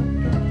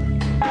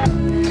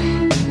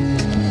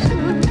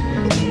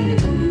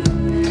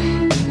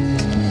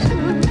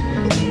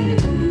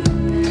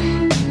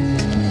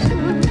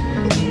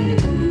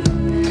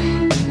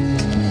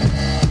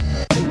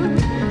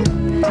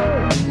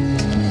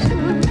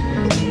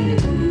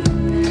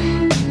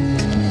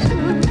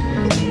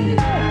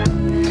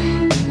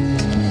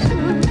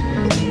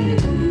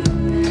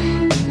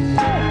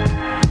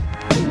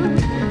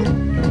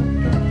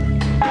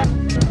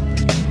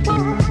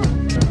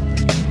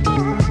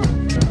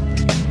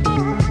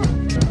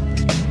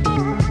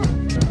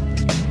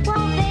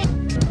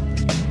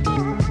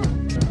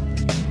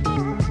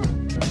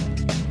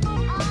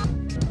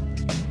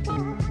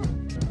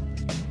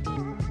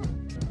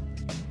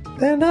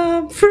 then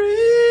I'm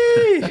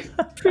free.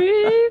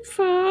 Free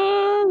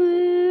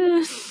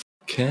falling.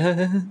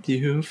 Can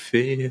you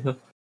feel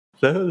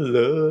the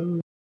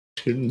love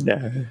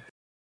tonight?